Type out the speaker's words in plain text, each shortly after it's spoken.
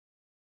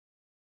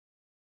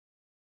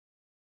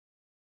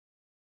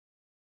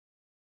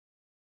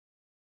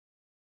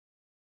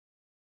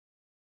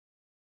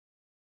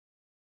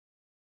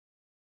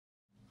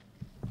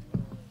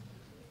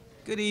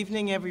Good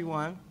evening,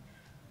 everyone.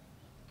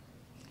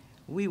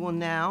 We will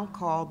now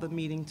call the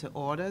meeting to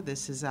order.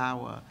 This is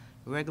our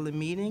regular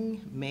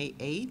meeting, May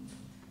 8th,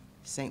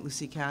 St.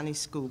 Lucie County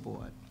School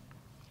Board.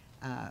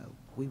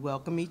 We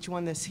welcome each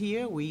one that's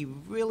here. We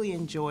really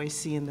enjoy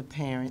seeing the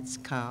parents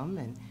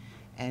come,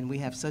 and we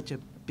have such a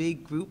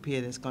big group here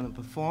that's going to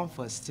perform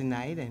for us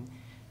tonight, and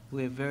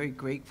we're very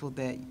grateful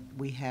that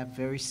we have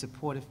very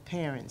supportive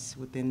parents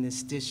within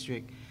this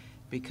district,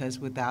 because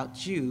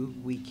without you,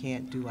 we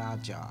can't do our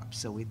job.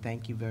 So we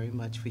thank you very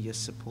much for your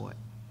support.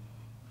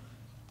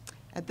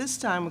 At this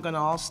time, we're going to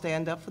all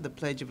stand up for the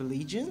Pledge of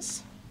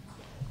Allegiance.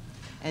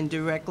 And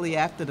directly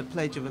after the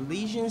Pledge of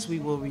Allegiance, we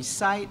will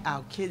recite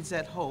our Kids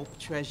at Hope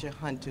Treasure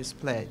Hunters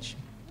Pledge.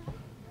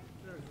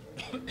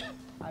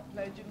 I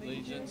pledge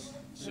allegiance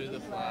to the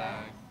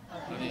flag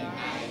of the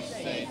United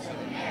States of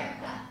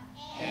America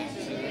and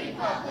to the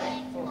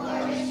republic for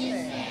which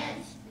it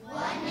stands,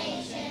 one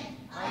nation,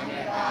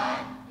 under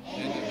God,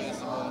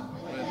 indivisible,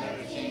 with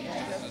liberty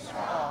and justice for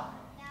all.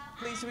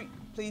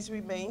 Please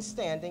remain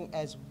standing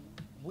as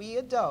we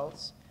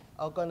adults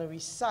are going to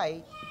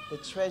recite the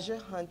Treasure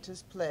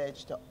Hunters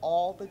Pledge to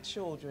all the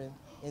children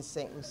in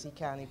St. Lucie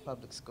County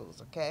Public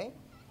Schools, okay?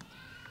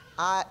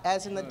 I,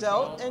 as an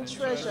adult and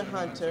treasure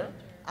hunter,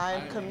 I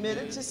am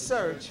committed to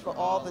search for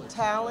all the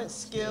talent,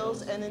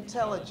 skills, and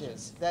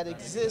intelligence that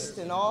exist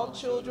in all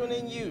children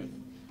and youth.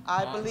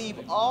 I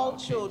believe all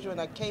children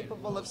are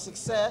capable of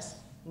success,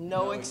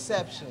 no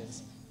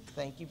exceptions.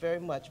 Thank you very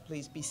much.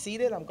 Please be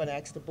seated. I'm going to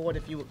ask the board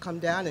if you would come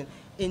down and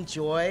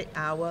enjoy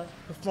our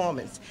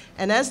performance.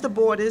 And as the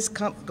board is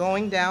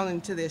going down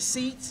into their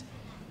seats,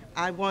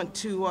 I want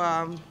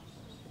to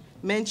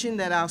mention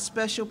that our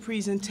special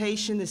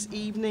presentation this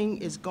evening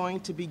is going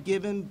to be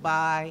given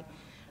by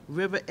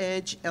River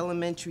Edge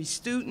Elementary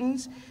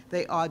students.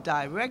 They are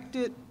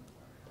directed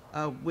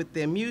with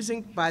their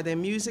music by their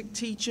music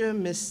teacher,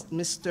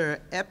 Mr.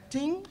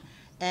 Epting,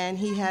 and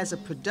he has a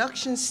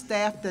production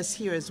staff that's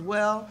here as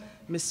well,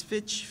 Ms.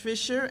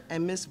 Fisher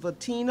and Ms.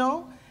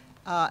 Votino,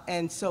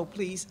 and so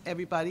please,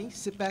 everybody,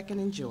 sit back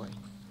and enjoy.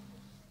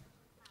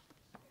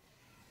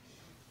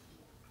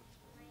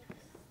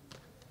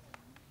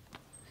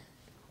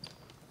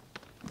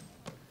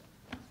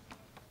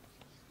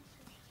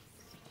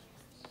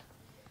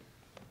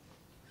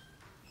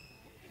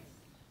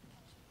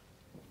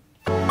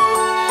 Chocolate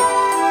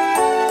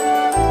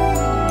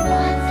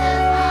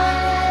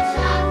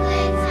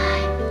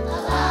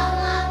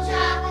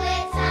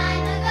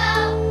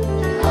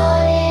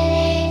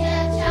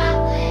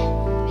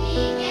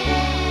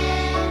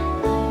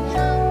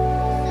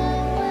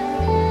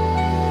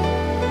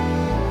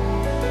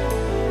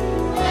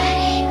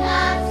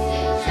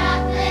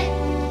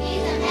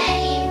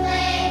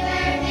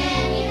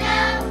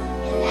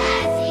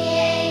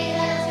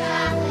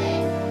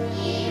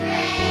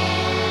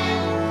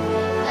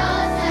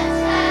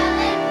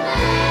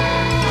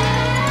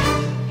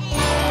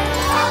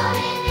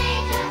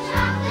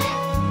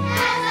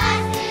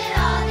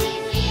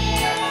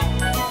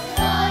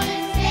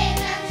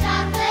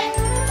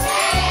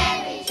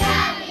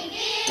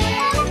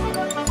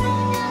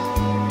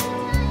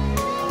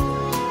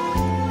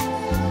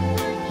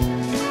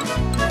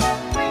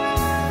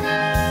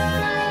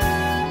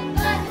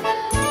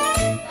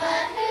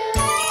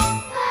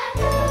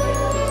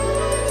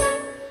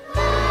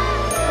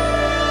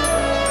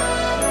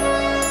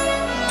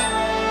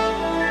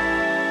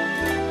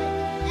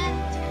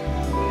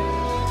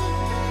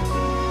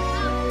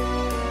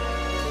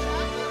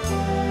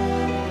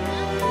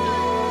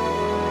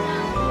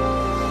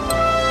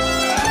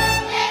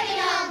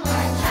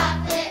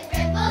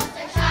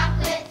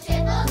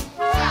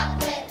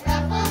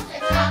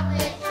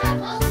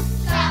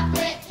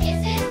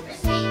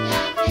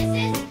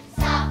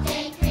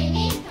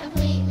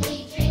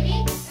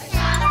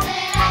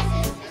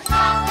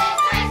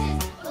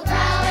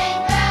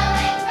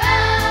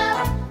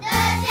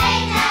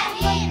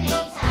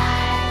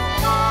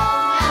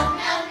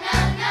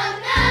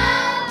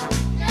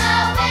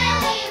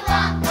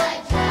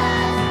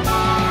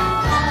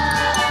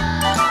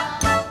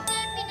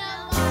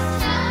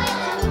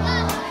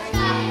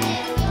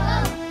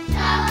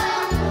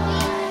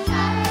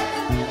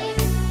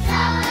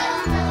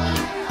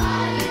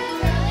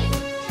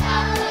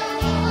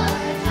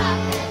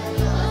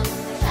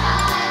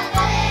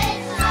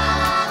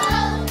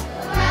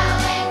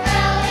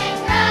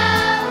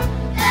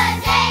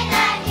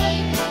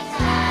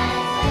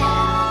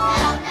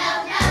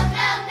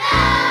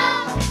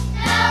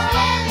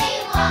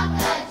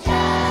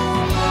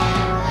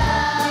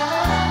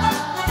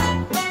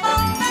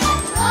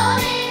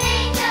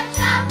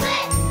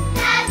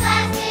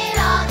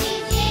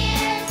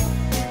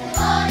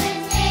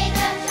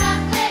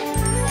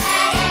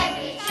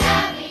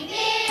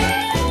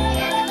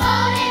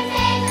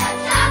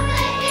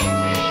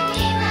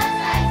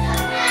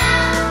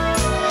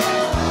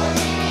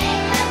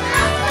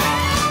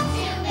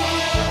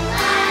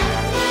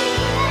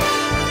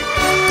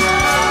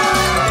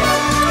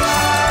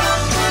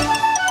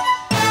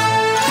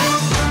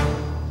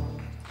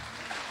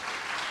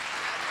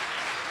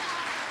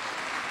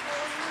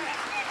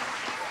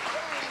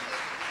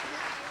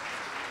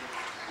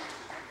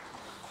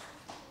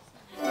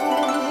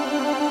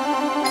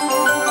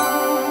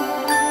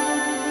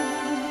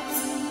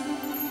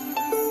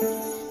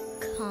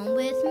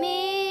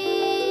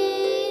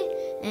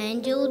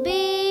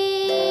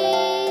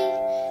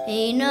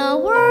In a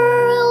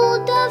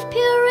world of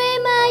pure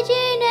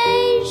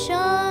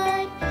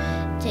imagination,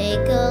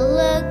 take a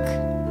look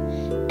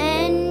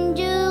and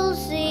you'll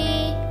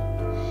see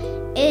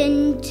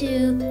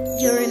into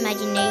your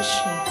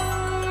imagination.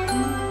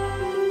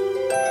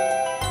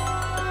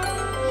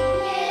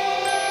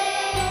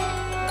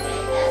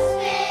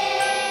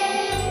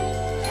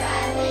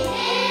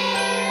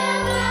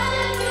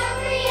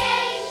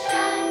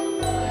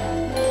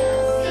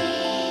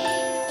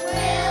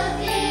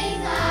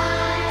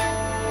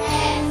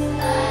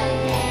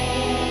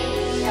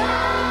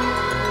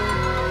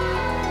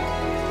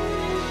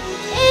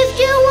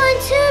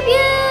 To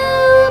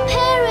view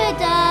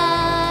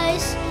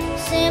paradise,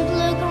 simply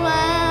look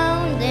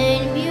around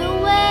and view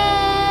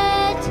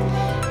it.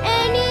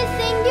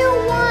 Anything you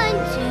want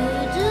to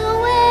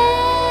do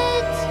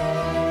it.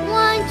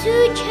 Want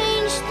to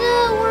change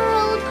the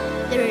world,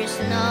 there's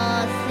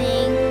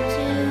nothing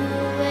to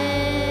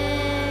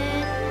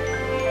it.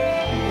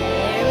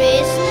 There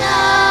is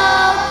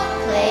no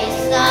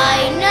place I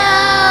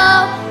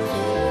know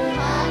to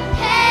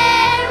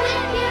compare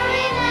with your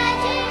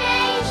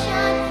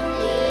imagination.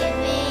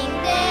 Living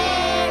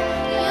there,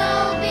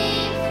 you'll be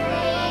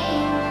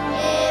free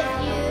if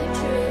you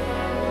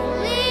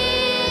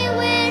truly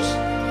wish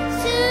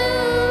to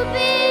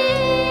be.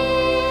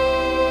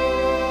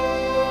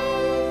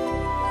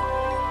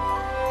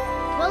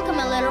 Welcome,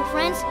 my little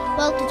friends.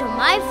 Welcome to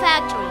my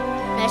factory.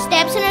 Now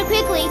step center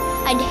quickly.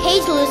 I'd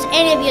hate to lose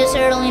any of you so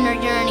early in our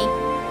journey.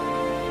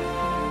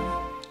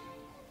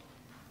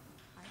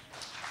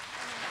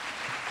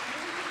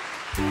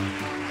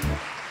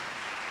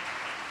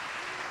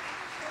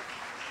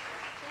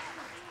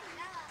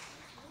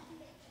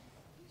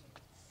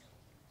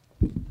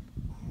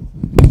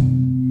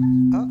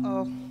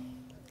 Uh-oh.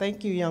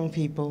 Thank you, young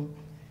people.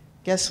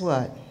 Guess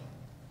what?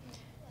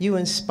 You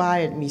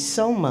inspired me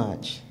so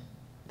much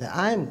that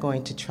I'm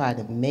going to try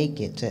to make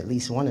it to at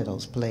least one of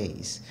those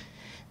plays.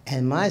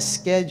 And my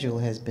schedule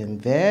has been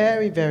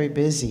very, very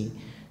busy,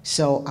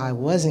 so I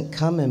wasn't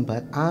coming,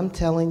 but I'm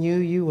telling you,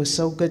 you were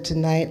so good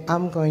tonight,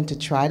 I'm going to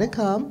try to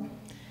come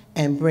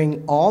and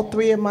bring all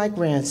 3 of my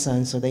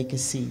grandsons so they can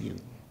see you,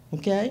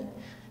 okay?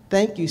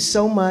 Thank you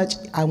so much.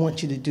 I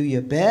want you to do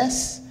your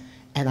best,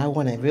 and I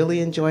want to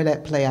really enjoy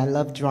that play. I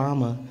love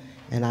drama,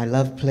 and I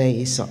love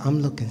plays, so I'm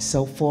looking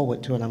so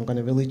forward to it. I'm going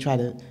to really try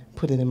to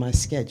put it in my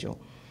schedule.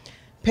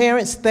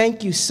 Parents,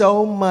 thank you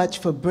so much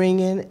for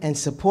bringing and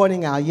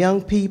supporting our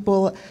young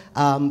people.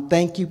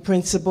 Thank you,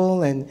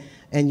 Principal, and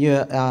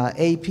your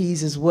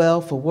APs as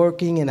well for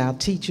working, and our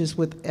teachers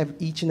with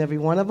each and every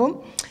one of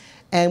them.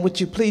 And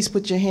would you please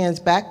put your hands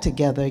back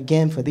together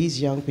again for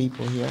these young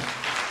people here.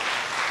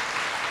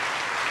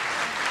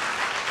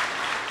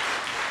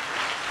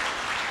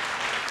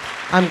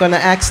 I'm going to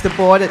ask the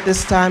board at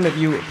this time if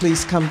you would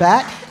please come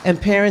back. And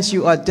parents,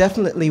 you are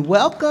definitely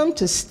welcome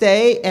to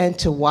stay and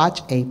to watch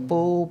a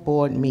full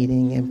board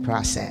meeting in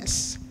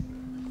progress.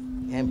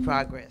 Hey,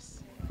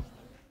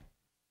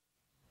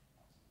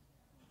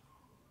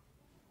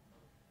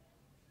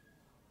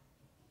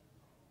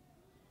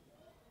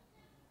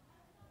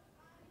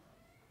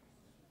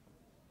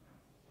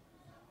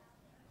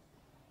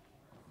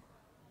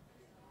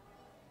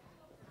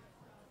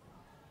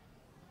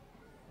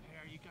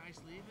 are you guys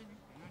leaving?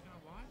 You're not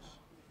gonna watch?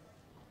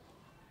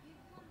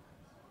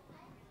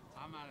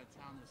 I'm out of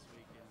town this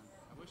weekend.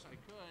 I wish I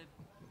could.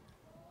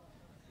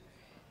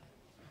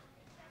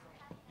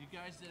 You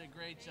guys did a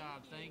great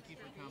job. Thank you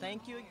for coming.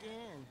 Thank you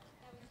again.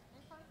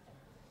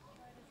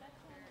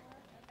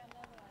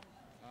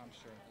 I'm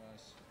sure it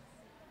does.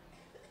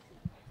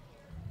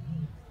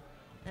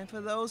 And for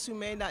those who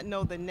may not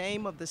know the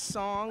name of the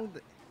song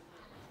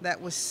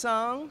that was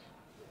sung,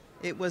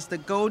 it was The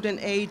Golden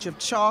Age of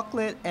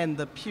Chocolate and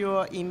the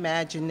Pure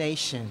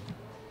Imagination.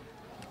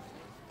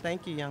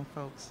 Thank you, young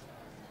folks.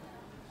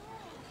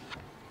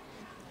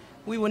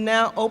 We will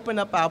now open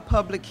up our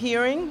public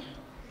hearing,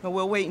 but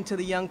we'll wait until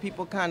the young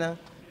people kind of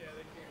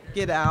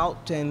get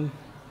out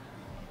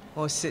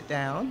or sit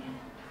down.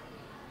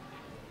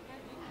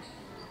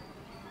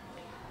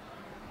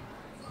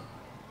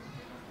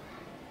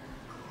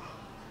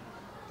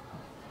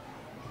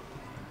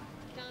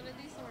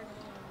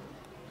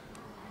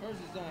 Ours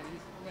is done. You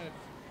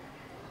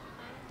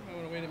might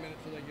want to wait a minute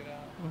till they get out.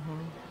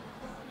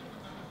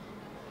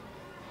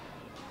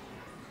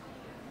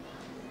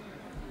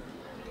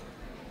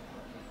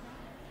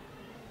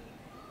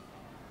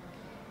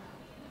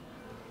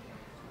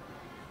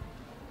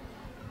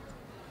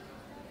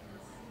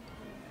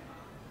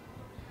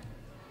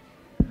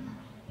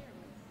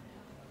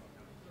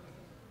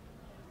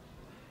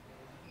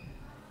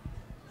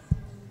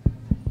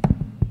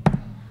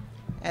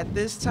 At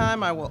this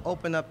time, I will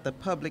open up the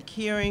public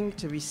hearing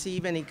to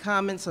receive any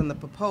comments on the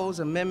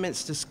proposed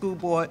amendments to School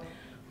Board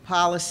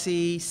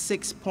Policy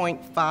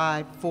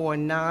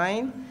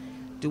 6.549.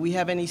 Do we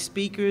have any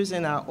speakers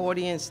in our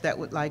audience that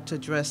would like to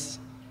address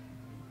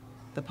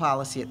the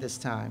policy at this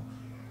time?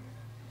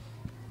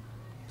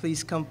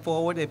 Please come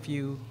forward if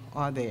you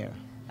are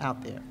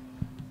out there.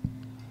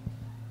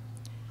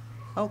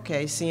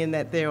 Okay, seeing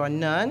that there are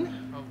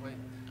none. Oh,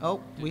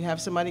 Oh, we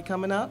have somebody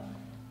coming up?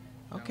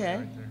 Okay.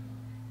 Right there.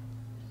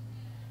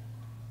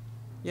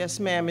 Yes,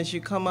 ma'am, as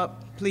you come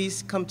up,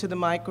 please come to the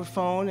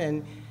microphone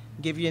and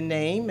give your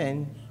name,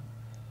 and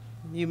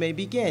you may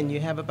begin. You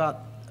have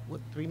about,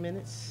 what, 3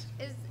 minutes?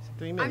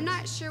 3 minutes. I'm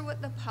not sure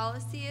what the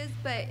policy is,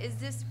 but is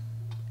this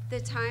the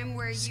time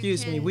where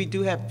Excuse me, we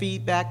do have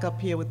feedback up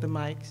here with the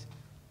mics.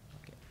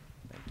 Okay,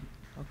 thank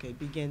you. Okay,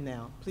 begin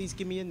now. Please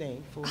give me your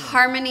name, full name.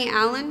 Harmony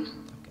Allen.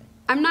 Okay.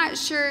 I'm not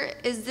sure,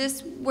 is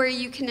this where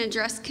you can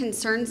address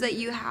concerns that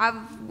you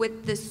have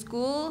with the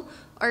school,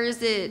 or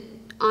is it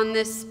on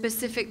this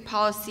specific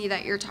policy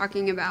that you're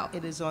talking about?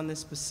 It is on this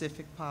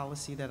specific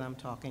policy that I'm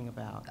talking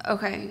about.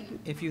 Okay.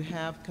 If you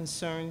have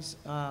concerns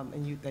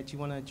that you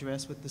want to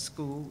address with the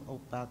school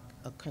about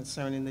a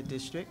concern in the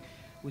district,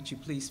 would you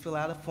please fill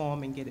out a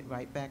form and get it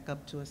right back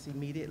up to us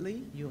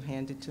immediately? You'll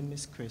hand it to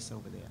Miss Chris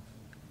over there.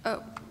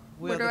 Oh,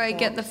 where the do I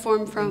get the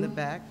form from? In the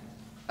back.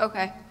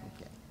 Okay.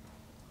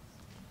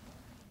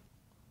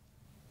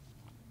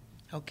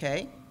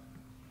 Okay.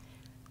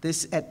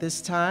 At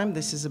this time,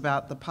 this is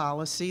about the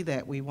policy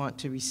that we want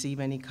to receive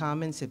any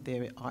comments, if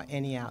there are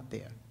any out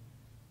there.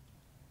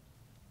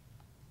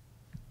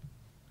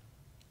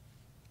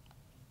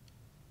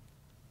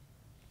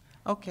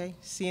 Okay,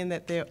 seeing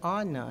that there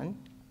are none,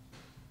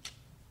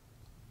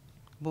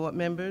 board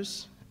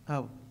members,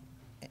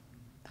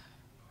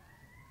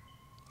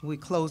 we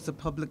close the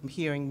public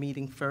hearing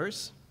meeting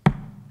first.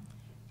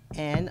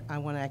 And I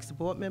want to ask the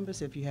board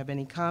members if you have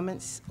any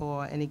comments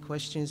or any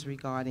questions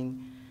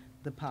regarding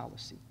the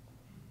policy.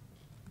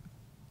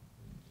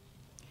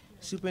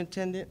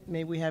 Superintendent,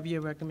 may we have your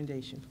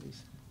recommendation,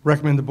 please?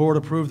 Recommend the board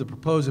approve the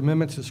proposed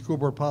amendment to school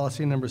board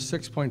policy number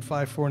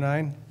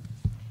 6.549.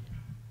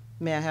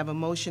 May I have a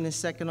motion and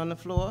second on the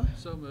floor?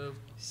 So moved.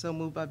 So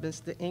moved by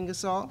Mr.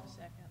 Ingersoll.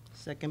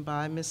 Second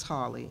by Ms.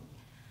 Harley.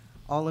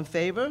 All in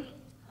favor?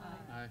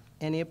 Aye.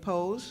 Any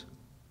opposed?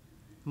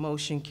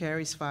 Motion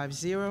carries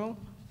 5-0.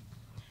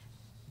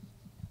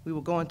 We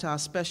will go into our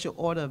special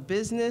order of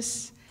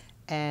business,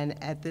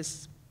 and at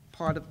this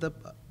part of the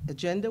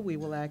agenda, we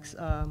will ask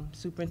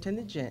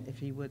Superintendent Gent if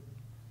he would.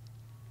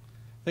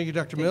 Thank you,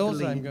 Dr. Take the Mills.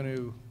 lead. I'm going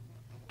to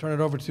turn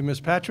it over to Ms.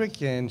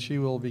 Patrick, and she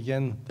will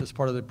begin this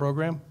part of the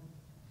program.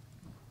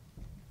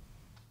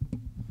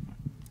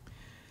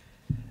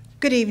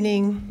 Good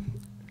evening,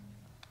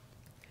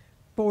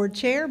 Board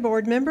Chair,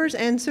 board members,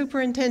 and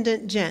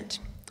Superintendent Gent.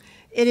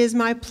 It is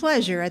my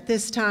pleasure at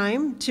this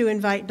time to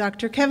invite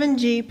Dr. Kevin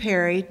G.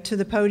 Perry to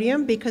the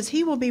podium because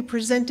he will be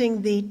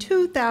presenting the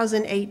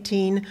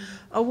 2018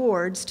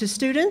 awards to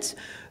students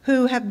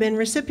who have been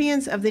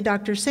recipients of the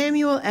Dr.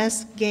 Samuel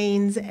S.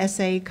 Gaines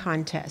Essay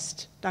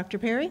Contest. Dr.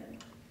 Perry?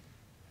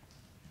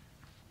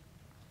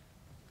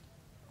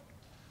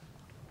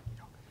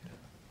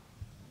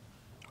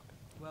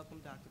 Welcome,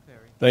 Dr.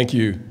 Perry. Thank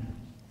you.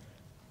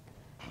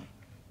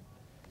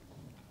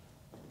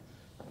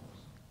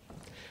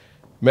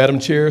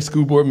 Madam Chair,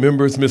 school board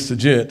members, Mr.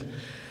 Gent,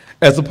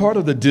 as a part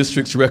of the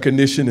district's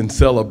recognition and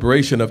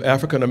celebration of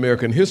African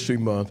American History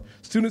Month,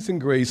 students in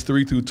grades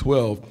 3 through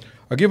 12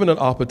 are given an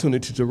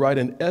opportunity to write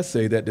an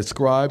essay that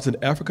describes an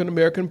African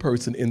American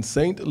person in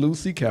St.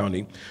 Lucie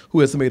County who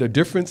has made a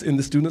difference in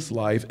the student's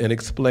life and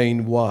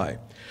explain why.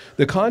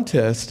 The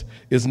contest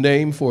is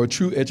named for a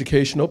true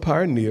educational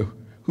pioneer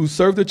who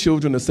served the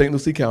children of St.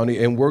 Lucie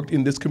County and worked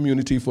in this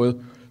community for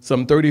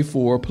some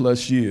 34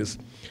 plus years.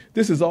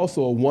 This is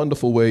also a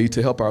wonderful way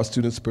to help our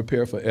students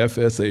prepare for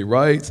FSA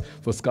rights,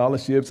 for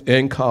scholarships,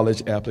 and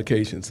college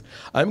applications.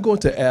 I'm going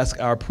to ask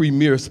our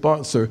premier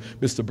sponsor,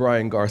 Mr.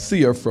 Brian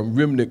Garcia from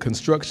Remnant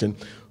Construction,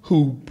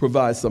 who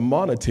provides some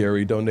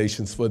monetary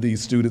donations for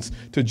these students,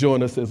 to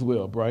join us as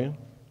well. Brian?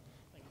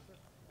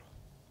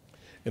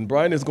 And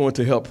Brian is going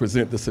to help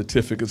present the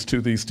certificates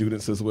to these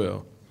students as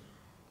well.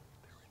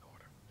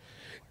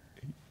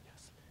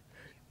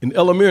 In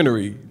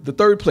elementary, the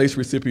third place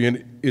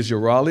recipient is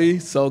Yorali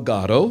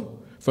Salgado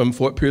from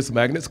Fort Pierce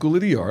Magnet School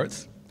of the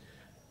Arts.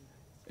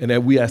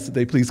 And we ask that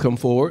they please come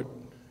forward.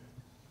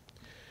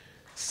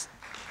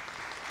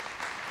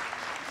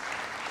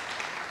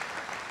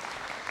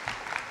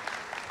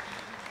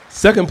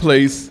 Second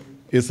place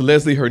is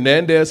Leslie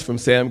Hernandez from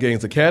Sam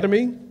Gaines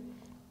Academy.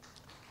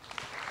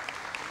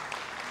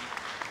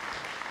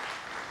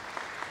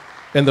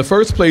 And the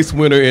first place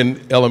winner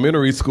in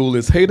elementary school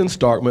is Hayden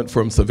Starkman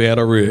from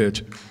Savannah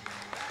Ridge.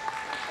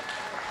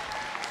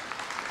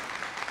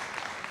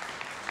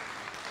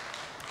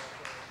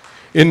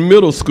 In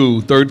middle school,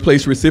 third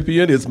place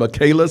recipient is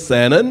Michaela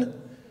Sannon.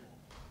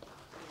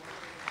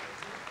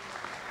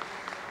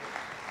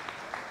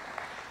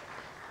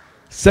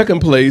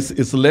 Second place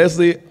is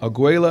Leslie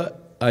Aguela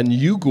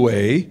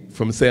Anyugwe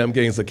from Sam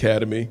Gaines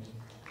Academy.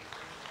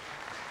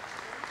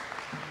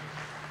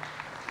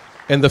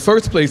 And the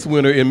first place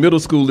winner in middle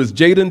school is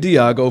Jaden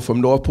Diago from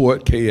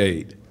Northport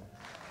K-8.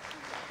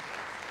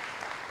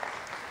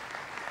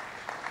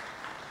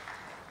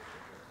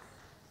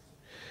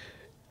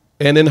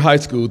 And in high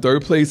school,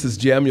 third place is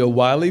Jamia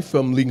Wiley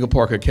from Lincoln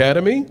Park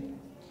Academy.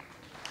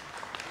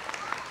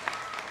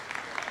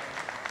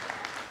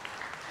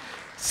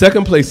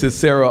 Second place is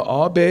Sarah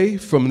Aube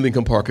from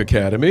Lincoln Park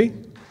Academy.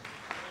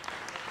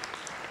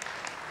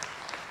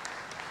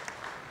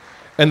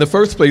 And the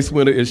first place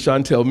winner is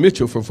Chantel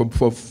Mitchell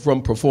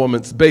from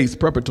Performance Based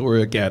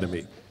Preparatory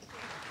Academy.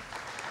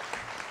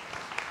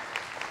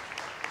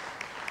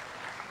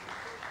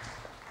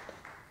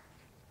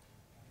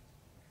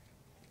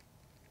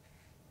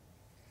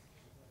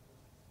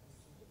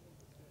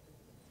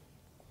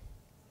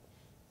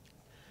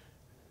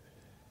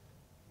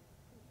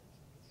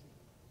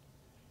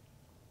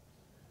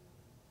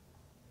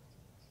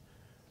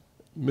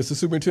 Mr.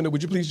 Superintendent,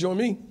 would you please join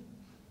me?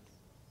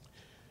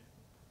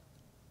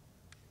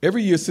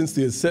 Every year since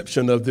the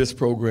inception of this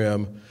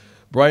program,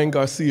 Brian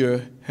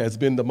Garcia has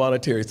been the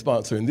monetary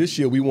sponsor, and this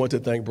year we want to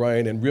thank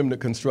Brian and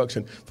Remnant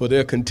Construction for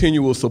their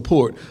continual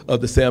support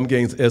of the Sam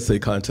Gaines Essay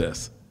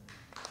Contest.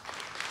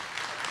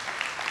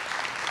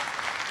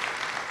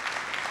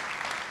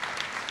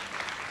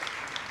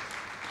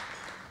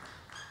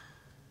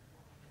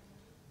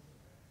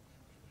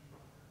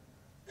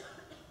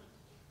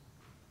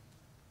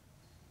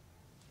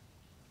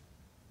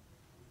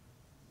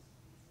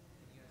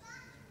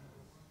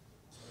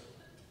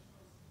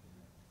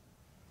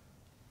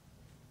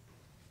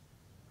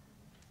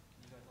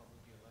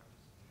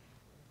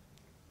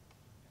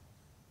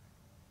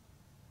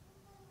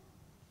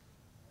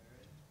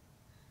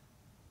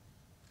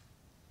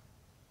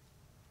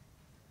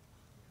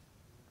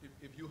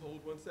 If you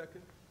hold 1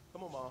 second,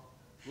 come on, Mom.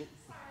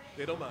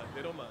 They don't mind,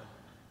 they don't mind.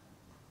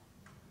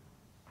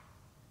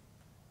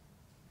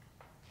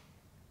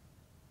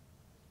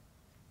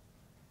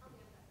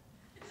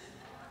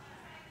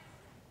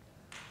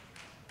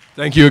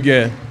 Thank you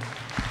again.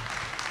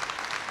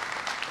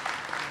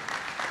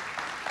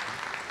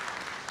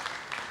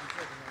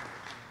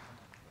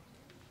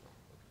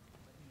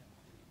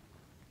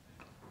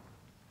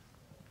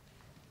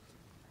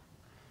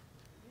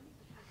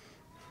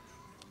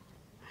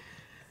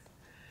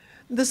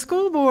 The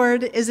school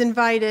board is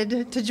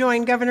invited to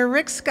join Governor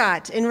Rick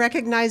Scott in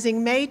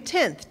recognizing May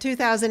 10th,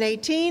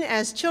 2018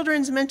 as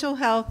Children's Mental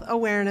Health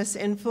Awareness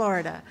in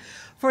Florida.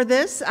 For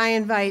this, I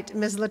invite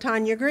Ms.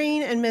 LaTanya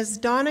Green and Ms.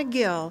 Donna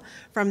Gill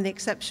from the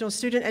Exceptional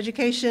Student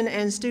Education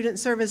and Student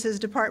Services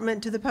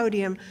Department to the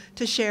podium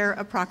to share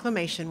a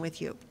proclamation with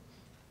you.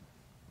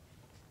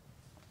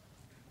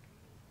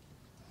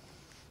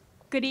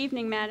 Good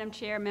evening, Madam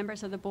Chair,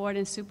 members of the board,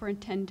 and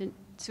Superintendent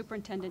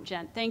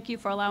Gent. Thank you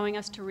for allowing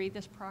us to read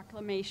this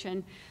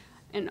proclamation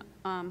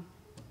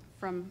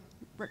from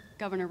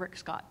Governor Rick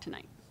Scott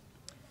tonight.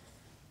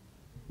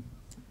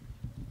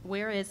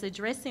 Whereas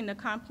addressing the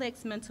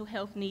complex mental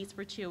health needs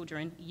for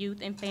children, youth,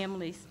 and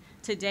families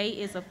today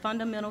is a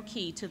fundamental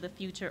key to the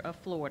future of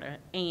Florida,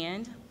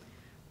 and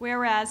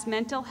whereas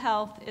mental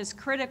health is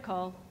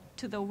critical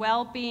to the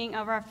well-being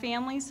of our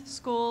families,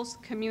 schools,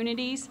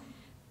 communities,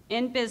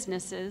 and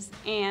businesses,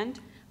 and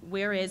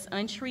whereas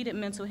untreated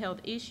mental health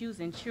issues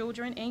in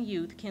children and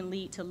youth can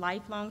lead to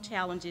lifelong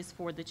challenges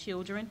for the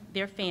children,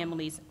 their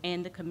families,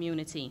 and the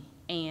community,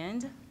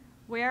 and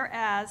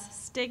whereas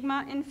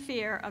stigma and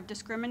fear of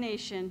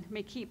discrimination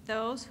may keep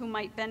those who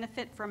might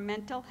benefit from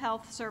mental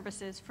health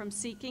services from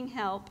seeking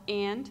help,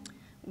 and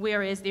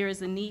whereas there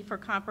is a need for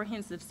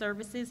comprehensive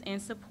services and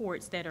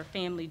supports that are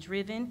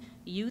family-driven,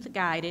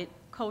 youth-guided,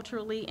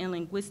 culturally and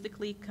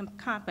linguistically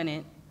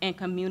competent, and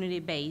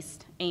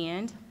community-based,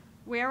 and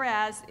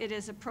whereas it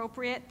is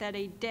appropriate that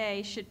a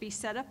day should be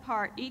set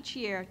apart each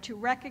year to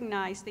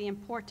recognize the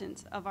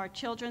importance of our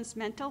children's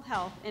mental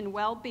health and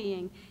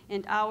well-being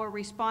and our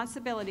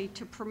responsibility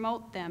to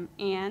promote them,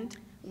 and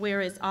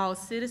whereas all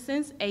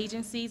citizens,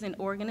 agencies, and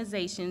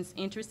organizations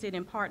interested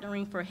in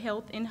partnering for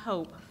health and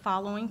hope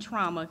following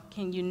trauma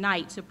can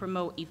unite to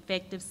promote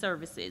effective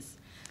services.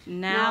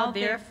 Now,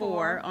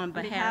 therefore, on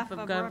behalf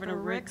of Governor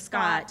Rick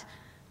Scott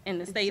and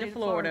the state of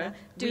Florida,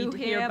 do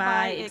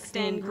hereby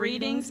extend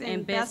greetings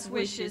and best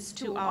wishes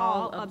to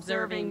all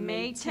observing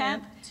May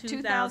 10th,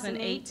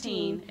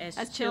 2018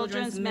 as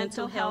Children's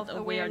Mental Health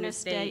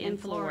Awareness Day in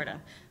Florida.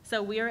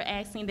 So we are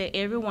asking that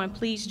everyone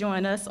please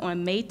join us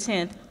on May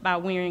 10th by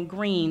wearing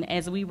green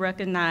as we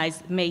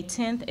recognize May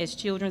 10th as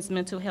Children's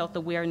Mental Health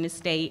Awareness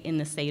Day in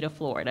the state of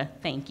Florida.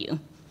 Thank you.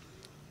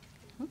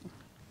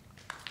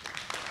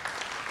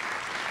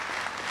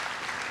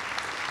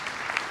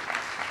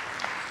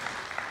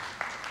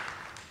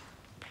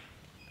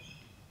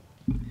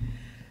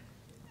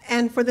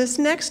 And for this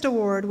next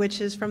award,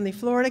 which is from the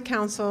Florida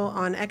Council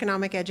on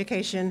Economic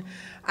Education,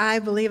 I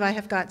believe I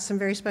have got some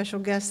very special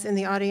guests in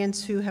the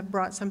audience who have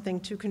brought something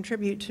to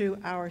contribute to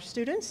our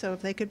students. So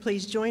if they could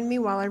please join me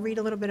while I read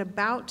a little bit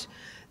about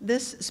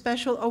this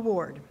special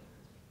award.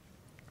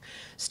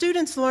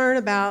 Students learn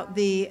about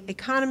the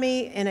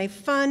economy in a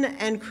fun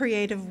and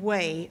creative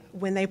way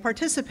when they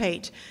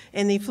participate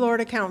in the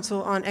Florida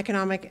Council on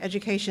Economic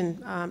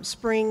Education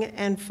Spring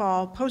and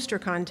Fall Poster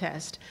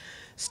Contest.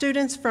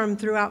 Students from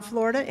throughout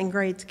Florida in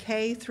grades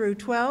K through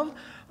 12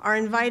 are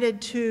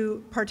invited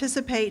to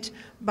participate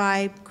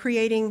by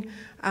creating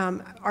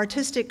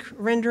artistic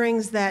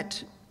renderings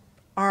that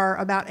are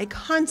about a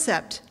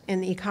concept in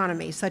the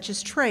economy, such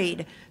as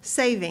trade,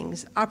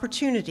 savings,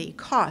 opportunity,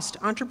 cost,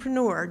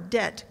 entrepreneur,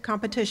 debt,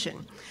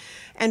 competition.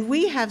 And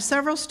we have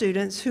several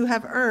students who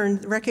have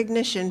earned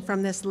recognition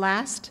from this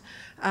last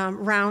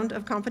round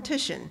of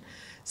competition.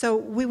 So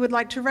we would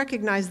like to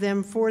recognize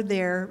them for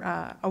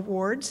their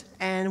awards,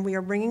 and we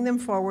are bringing them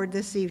forward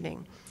this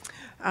evening.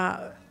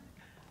 There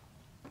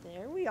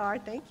we are,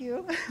 thank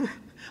you.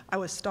 I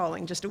was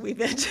stalling just a wee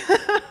bit.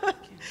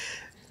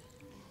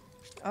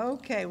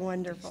 Okay,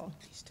 wonderful.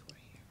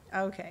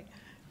 Okay,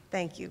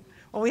 thank you.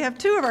 Well, we have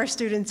two of our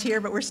students here,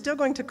 but we're still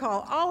going to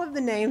call all of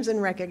the names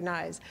and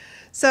recognize.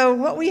 So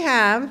what we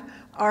have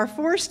are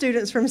 4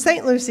 students from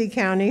St. Lucie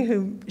County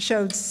who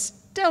showed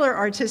stellar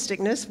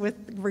artisticness with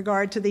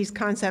regard to these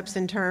concepts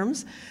and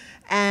terms.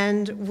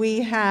 And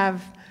we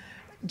have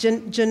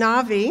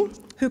Janavi,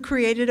 who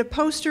created a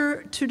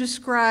poster to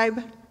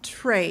describe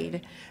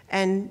trade.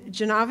 And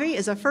Janavi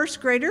is a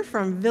first grader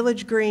from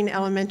Village Green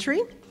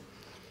Elementary.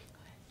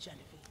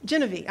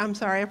 Genevieve, I'm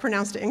sorry, I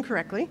pronounced it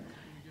incorrectly.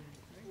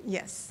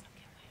 Yes.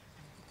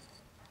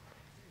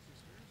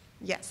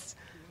 Yes.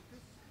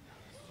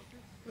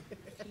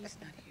 He's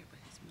not here, but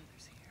his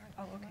mother's here.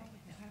 Oh, okay.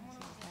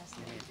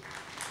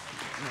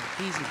 No,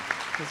 he's not.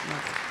 His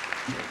mother.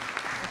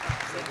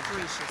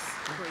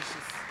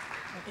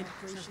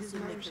 Gracious. His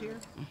mother's here?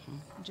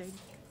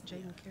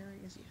 Jaden Carey,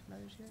 is his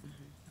mother's here?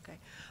 Okay.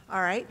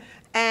 All right.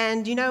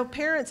 And you know,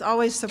 parents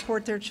always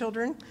support their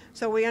children.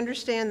 So we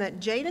understand that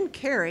Jaden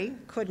Carey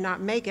could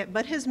not make it,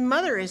 but his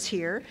mother is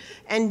here.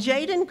 And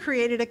Jaden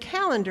created a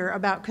calendar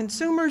about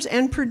consumers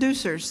and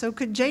producers. So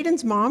could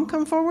Jaden's mom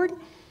come forward?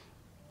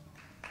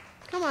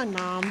 Come on,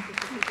 Mom.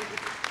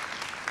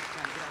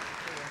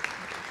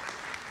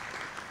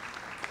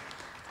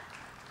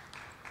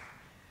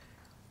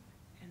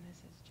 And this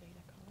is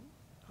Jada Cohen.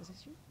 Is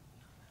this you?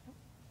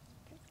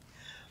 Okay.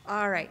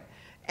 All right.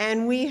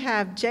 And we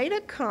have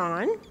Jada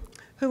Khan,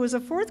 who was a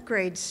 4th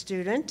grade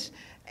student,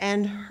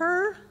 and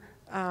her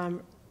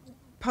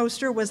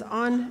poster was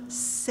on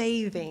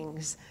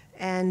savings.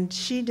 And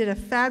she did a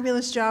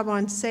fabulous job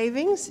on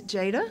savings.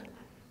 Jada?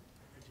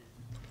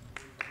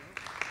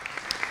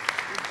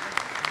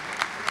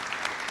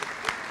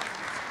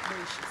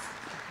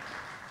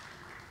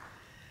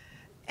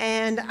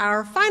 And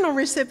our final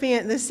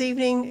recipient this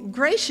evening,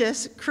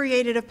 Gracious,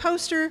 created a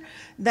poster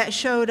that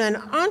showed an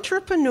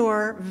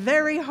entrepreneur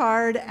very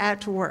hard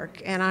at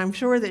work. And I'm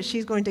sure that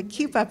she's going to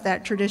keep up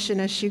that tradition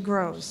as she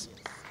grows.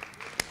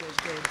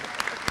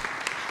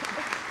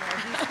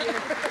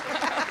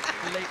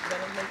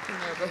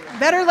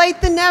 Better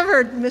late than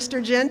never,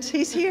 Mr. Gent.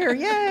 He's here.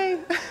 Yay.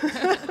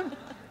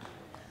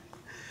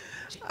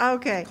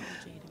 Okay.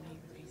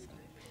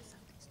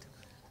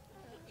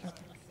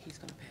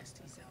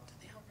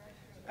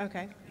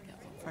 Okay.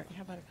 All right,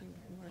 how about if you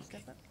want to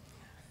step up?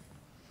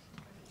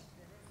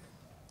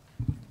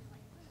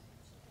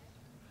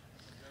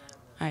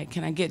 All right,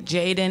 can I get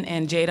Jaden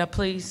and Jada,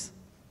 please?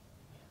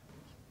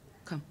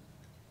 Come.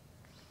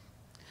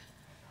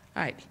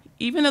 All right,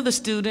 even though the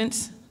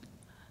students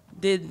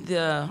did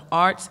the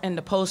arts and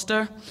the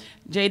poster,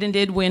 Jaden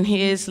did win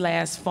his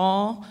last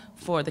fall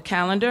for the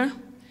calendar.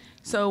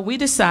 So we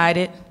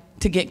decided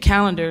to get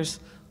calendars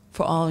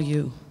for all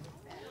you.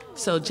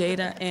 So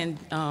Jaden and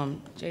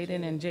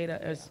Jada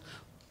as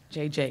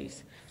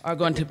JJs are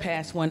going to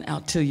pass one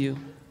out to you.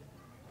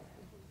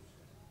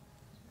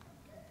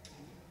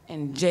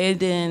 And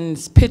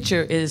Jaden's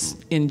picture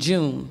is in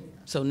June,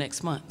 so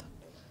next month.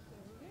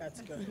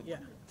 That's good, yeah.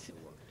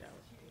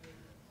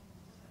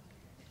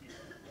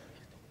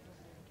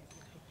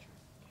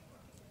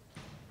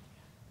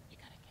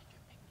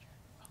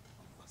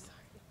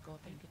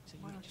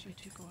 Why don't you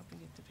two go up and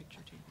get the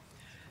picture too?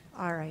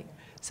 All right.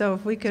 So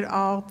if we could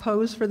all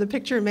pose for the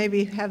picture,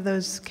 maybe have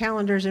those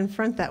calendars in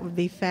front, that would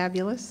be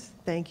fabulous.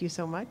 Thank you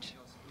so much.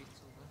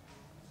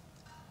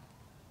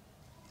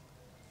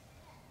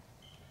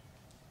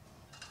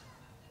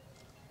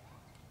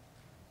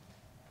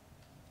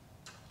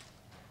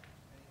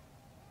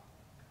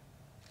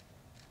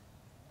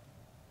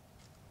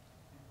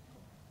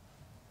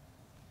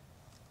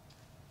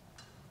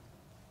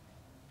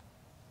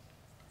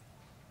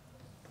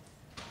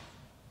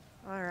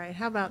 All right,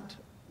 how about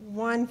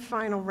one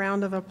final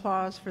round of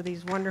applause for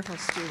these wonderful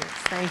students.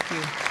 Thank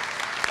you.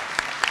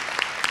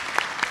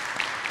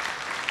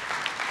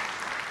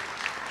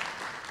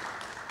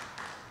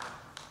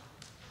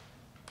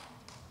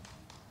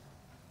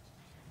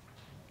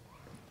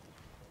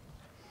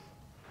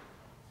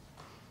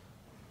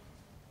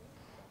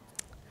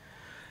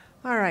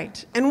 All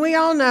right, and we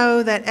all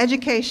know that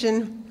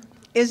education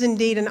is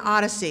indeed an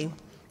odyssey,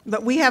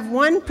 but we have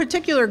one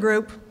particular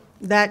group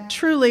that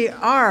truly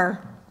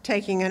are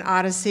taking an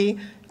odyssey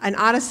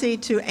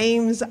to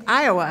Ames,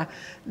 Iowa.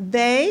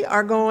 They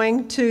are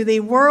going to the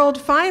World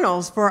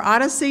Finals for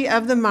Odyssey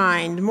of the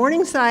Mind.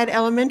 Morningside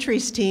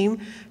Elementary's team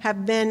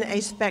have been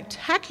a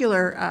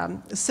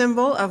spectacular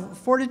symbol of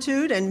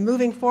fortitude and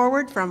moving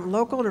forward from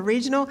local to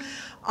regional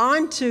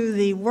on to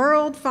the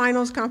World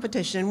Finals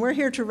competition. We're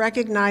here to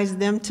recognize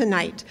them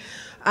tonight.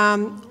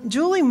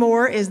 Julie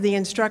Moore is the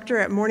instructor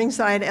at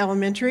Morningside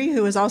Elementary,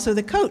 who is also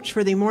the coach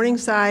for the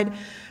Morningside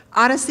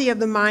Odyssey of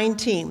the Mind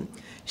team.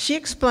 She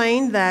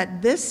explained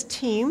that this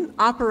team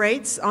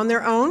operates on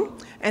their own,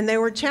 and they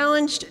were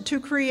challenged to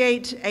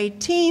create a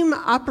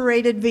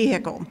team-operated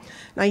vehicle.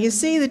 Now, you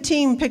see the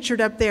team pictured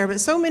up there,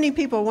 but so many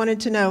people wanted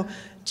to know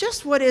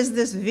just what is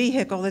this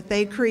vehicle that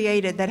they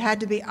created that had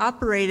to be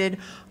operated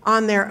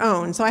on their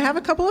own. So I have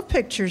a couple of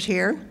pictures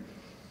here,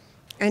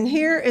 and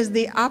here is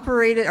the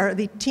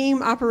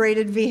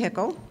team-operated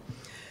vehicle.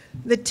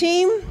 The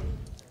team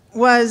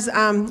was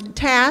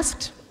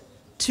tasked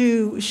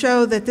to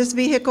show that this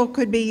vehicle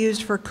could be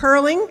used for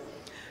curling,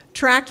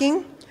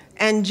 tracking,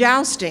 and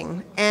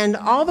jousting. And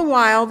all the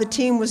while the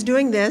team was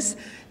doing this,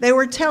 they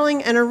were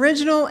telling an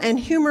original and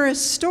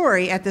humorous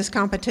story at this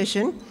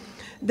competition.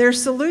 Their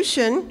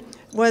solution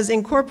was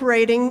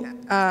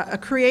incorporating a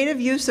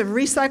creative use of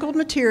recycled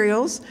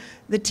materials.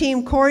 The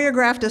team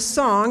choreographed a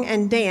song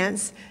and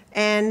dance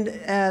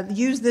and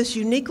used this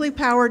uniquely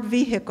powered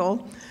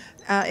vehicle.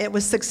 It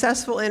was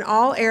successful in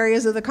all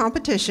areas of the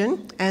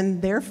competition,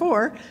 and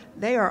therefore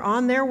they are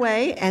on their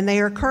way, and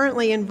they are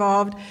currently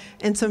involved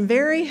in some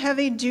very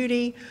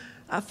heavy-duty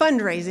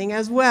fundraising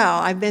as well.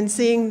 I've been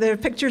seeing the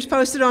pictures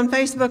posted on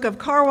Facebook of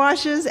car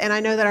washes, and I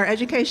know that our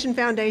Education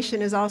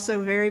Foundation is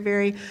also very,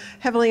 very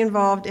heavily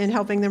involved in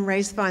helping them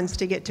raise funds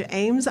to get to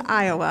Ames,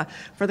 Iowa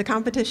for the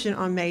competition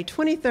on May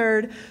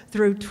 23rd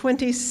through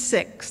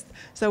 26th.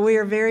 So we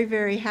are very,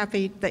 very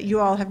happy that you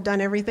all have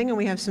done everything, and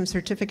we have some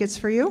certificates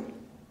for you.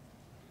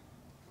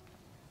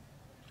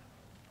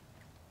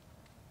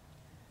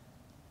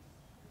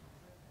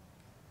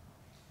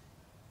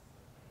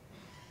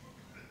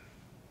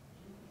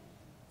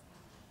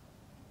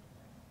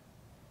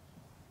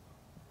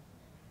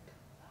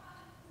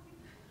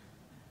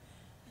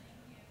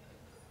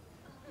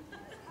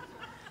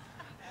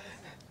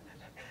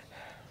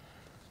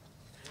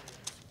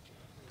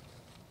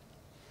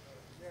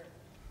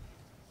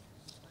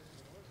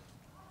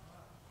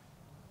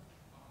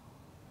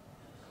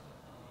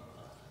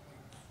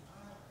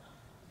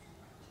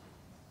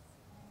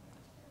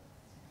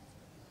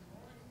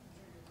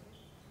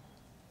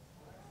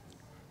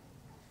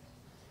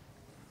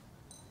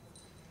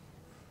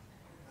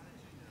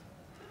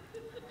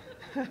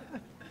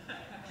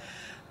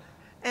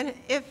 And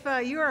if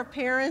you are a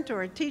parent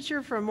or a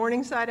teacher from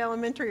Morningside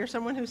Elementary or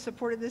someone who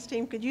supported this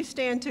team, could you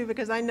stand too,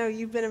 because I know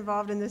you've been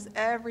involved in this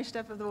every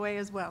step of the way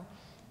as well.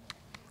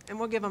 And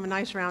we'll give them a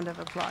nice round of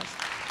applause.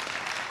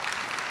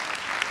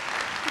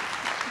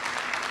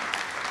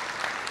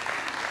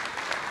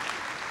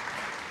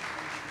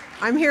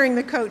 I'm hearing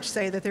the coach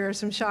say that there are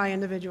some shy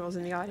individuals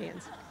in the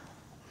audience.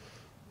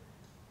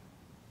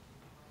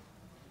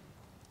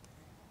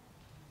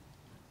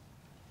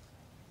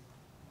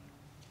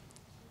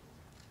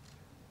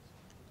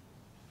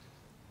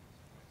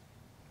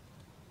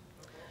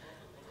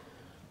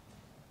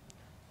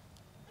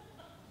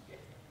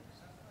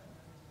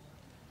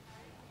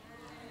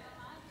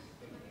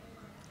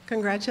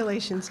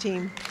 Congratulations,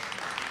 team.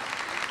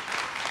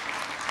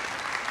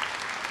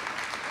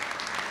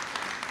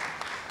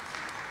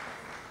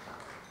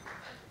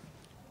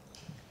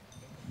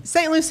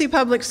 St. Lucie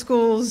Public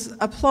Schools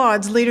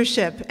applauds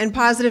leadership and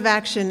positive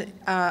action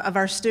of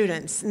our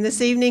students. And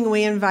this evening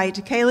we invite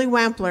Kaylee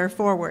Wampler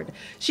forward.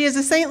 She is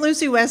a St.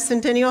 Lucie West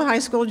Centennial High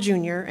School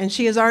junior, and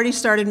she has already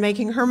started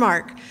making her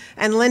mark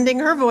and lending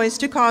her voice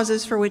to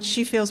causes for which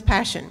she feels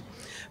passion.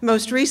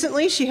 Most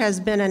recently, she has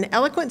been an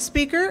eloquent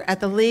speaker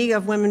at the League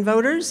of Women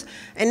Voters.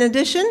 In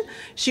addition,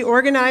 she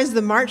organized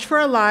the March for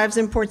Our Lives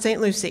in Port St.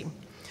 Lucie.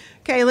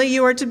 Kaylee,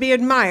 you are to be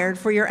admired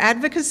for your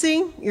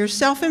advocacy, your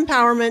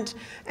self-empowerment,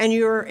 and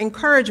your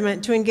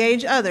encouragement to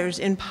engage others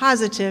in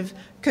positive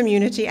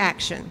community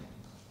action.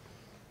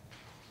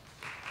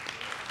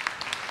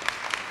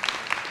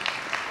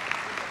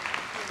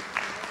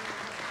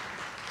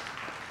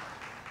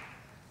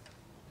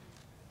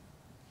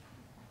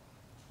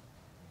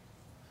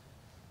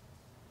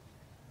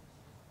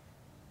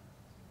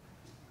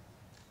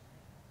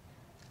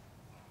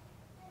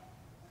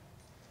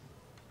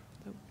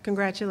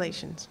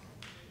 Congratulations.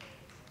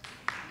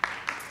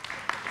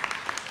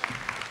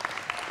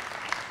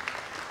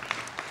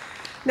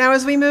 Now,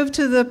 as we move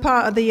to the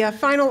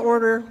final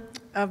order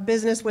of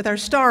business with our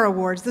STAR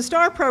Awards, the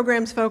STAR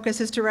program's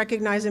focus is to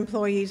recognize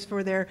employees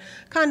for their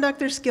conduct,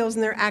 their skills,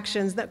 and their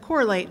actions that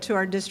correlate to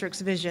our district's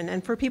vision,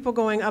 and for people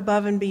going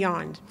above and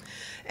beyond.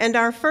 And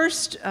our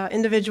first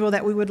individual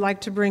that we would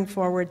like to bring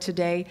forward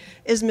today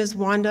is Ms.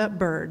 Wanda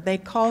Bird. They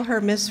call her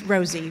Miss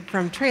Rosie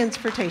from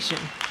Transportation.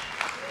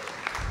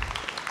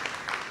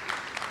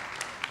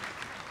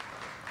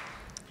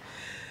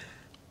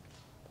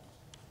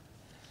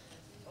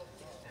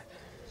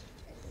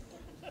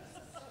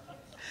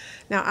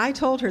 Now, I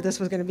told her this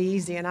was going to be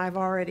easy, and I've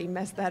already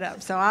messed that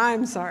up, so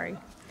I'm sorry.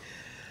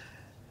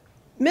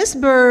 Miss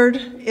Bird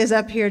is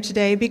up here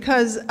today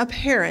because a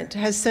parent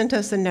has sent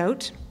us a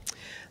note.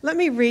 Let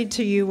me read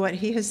to you what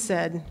he has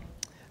said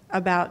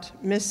about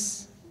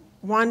Miss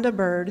Wanda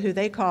Bird, who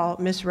they call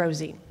Miss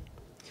Rosie.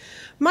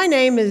 My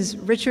name is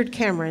Richard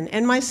Cameron,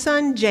 and my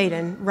son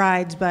Jaden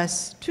rides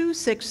bus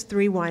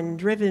 2631,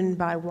 driven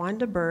by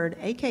Wanda Bird,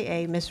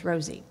 aka Miss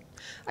Rosie.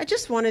 I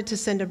just wanted to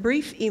send a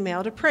brief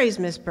email to praise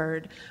Miss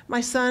Bird.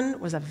 My son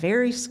was a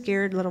very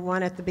scared little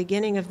one at the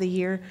beginning of the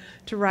year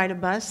to ride a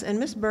bus, and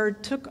Miss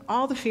Bird took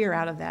all the fear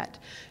out of that.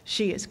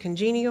 She is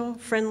congenial,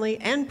 friendly,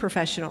 and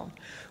professional.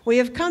 We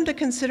have come to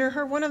consider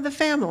her one of the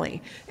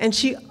family, and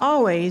she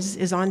always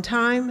is on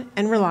time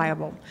and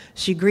reliable.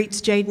 She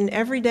greets Jaden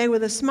every day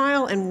with a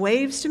smile and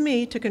waves to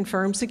me to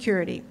confirm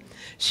security.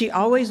 She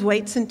always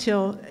waits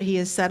until he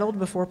is settled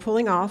before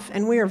pulling off,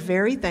 and we are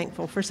very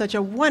thankful for such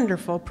a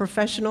wonderful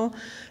professional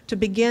to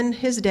begin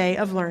his day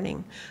of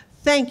learning.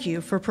 Thank you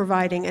for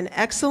providing an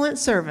excellent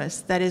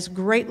service that is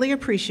greatly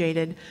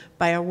appreciated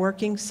by a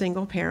working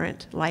single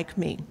parent like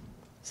me.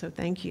 So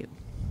thank you.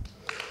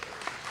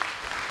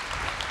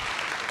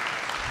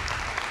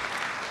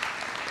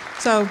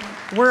 So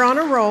we're on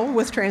a roll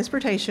with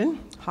transportation,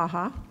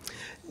 haha.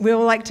 We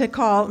would like to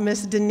call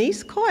Miss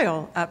Denise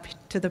Coyle up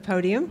to the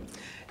podium.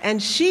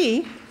 And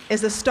she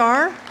is a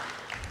star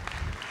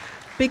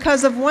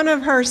because of one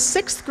of her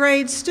 6th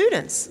grade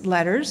students'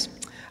 letters.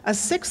 A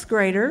 6th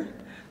grader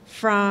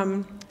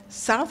from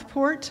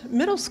Southport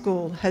Middle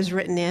School has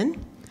written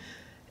in,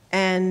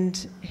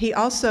 and he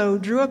also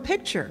drew a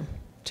picture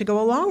to go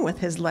along with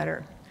his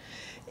letter.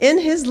 In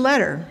his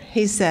letter,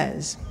 he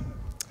says,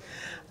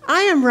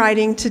 "I am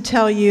writing to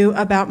tell you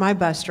about my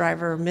bus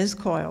driver, Ms.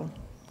 Coyle.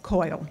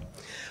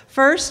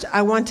 First,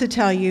 I want to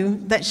tell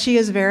you that she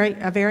is a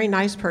very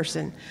nice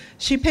person.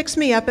 She picks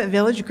me up at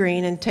Village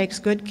Green and takes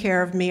good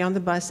care of me on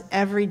the bus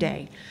every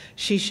day.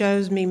 She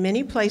shows me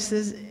many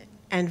places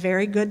and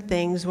very good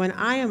things when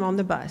I am on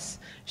the bus.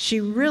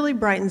 She really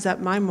brightens up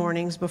my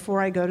mornings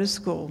before I go to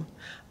school.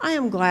 I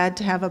am glad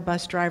to have a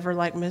bus driver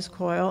like Ms.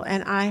 Coyle,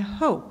 and I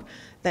hope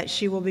that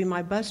she will be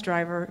my bus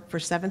driver for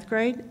 7th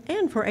grade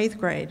and for 8th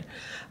grade.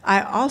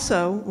 I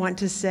also want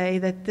to say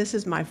that this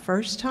is my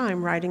first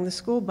time riding the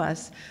school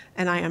bus,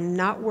 and I am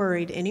not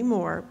worried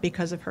anymore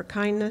because of her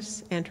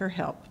kindness and her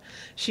help.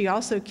 She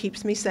also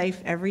keeps me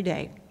safe every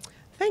day.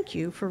 Thank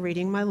you for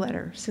reading my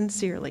letter.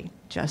 Sincerely,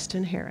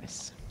 Justin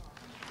Harris."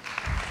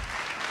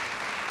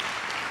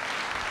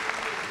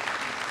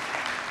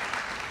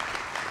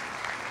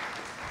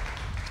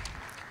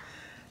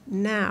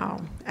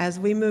 Now, as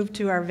we move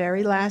to our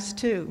very last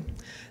two,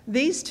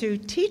 these two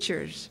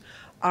teachers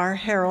are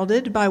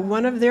heralded by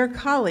one of their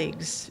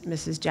colleagues,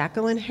 Mrs.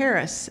 Jacqueline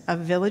Harris of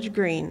Village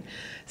Green,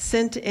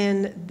 sent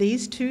in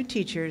these two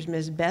teachers,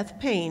 Ms. Beth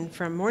Payne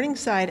from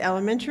Morningside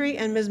Elementary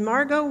and Ms.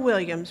 Margot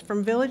Williams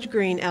from Village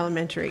Green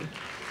Elementary.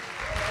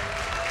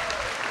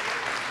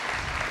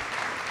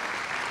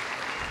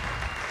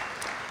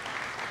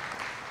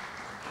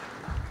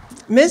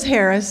 Ms.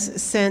 Harris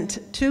sent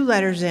 2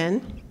 letters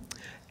in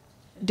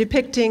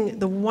depicting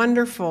the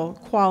wonderful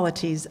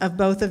qualities of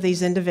both of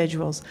these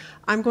individuals.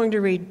 I'm going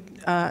to read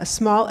a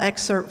small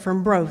excerpt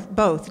from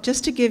both,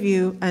 just to give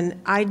you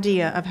an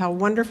idea of how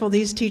wonderful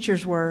these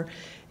teachers were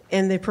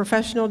in the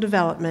professional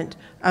development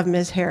of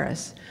Ms.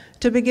 Harris.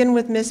 To begin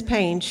with Ms.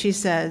 Payne, she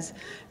says,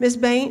 Ms.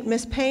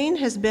 Payne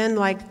has been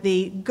like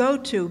the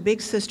go-to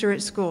big sister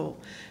at school.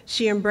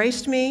 She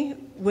embraced me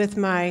with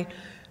my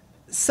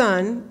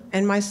son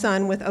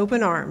with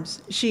open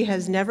arms. She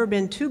has never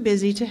been too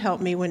busy to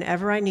help me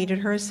whenever I needed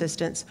her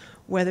assistance,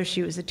 whether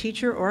she was a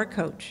teacher or a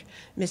coach.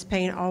 Ms.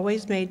 Payne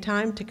always made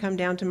time to come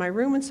down to my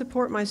room and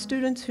support my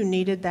students who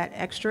needed that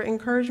extra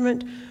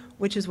encouragement,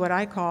 which is what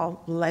I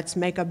call, let's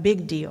make a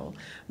big deal.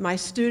 My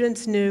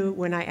students knew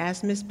when I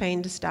asked Ms.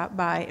 Payne to stop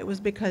by, it was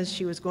because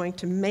she was going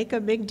to make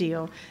a big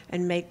deal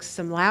and make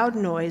some loud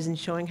noise in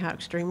showing how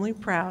extremely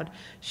proud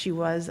she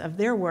was of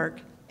their work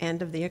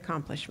and of the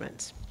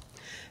accomplishments.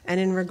 And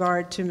in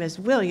regard to Ms.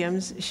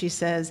 Williams, she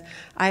says,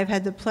 I have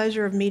had the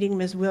pleasure of meeting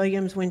Ms.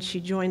 Williams when she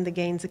joined the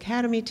Gaines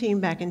Academy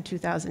team back in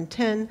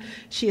 2010.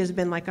 She has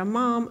been like a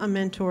mom, a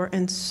mentor,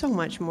 and so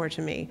much more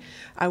to me.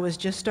 I was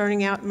just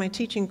starting out in my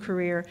teaching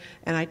career,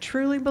 and I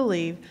truly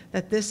believe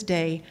that this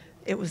day,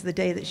 it was the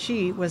day that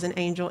she was an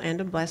angel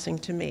and a blessing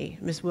to me.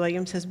 Ms.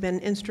 Williams has been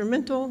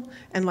instrumental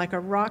and like a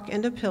rock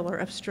and a pillar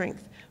of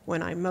strength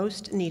when I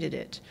most needed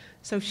it.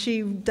 So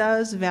she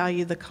does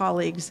value the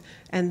colleagues,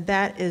 and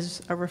that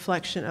is a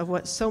reflection of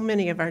what so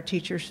many of our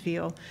teachers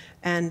feel,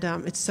 and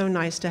it's so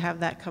nice to have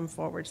that come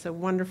forward. So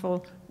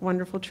wonderful,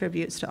 wonderful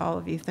tributes to all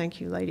of you.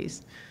 Thank you,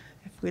 ladies.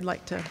 If we'd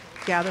like to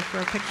gather for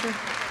a picture.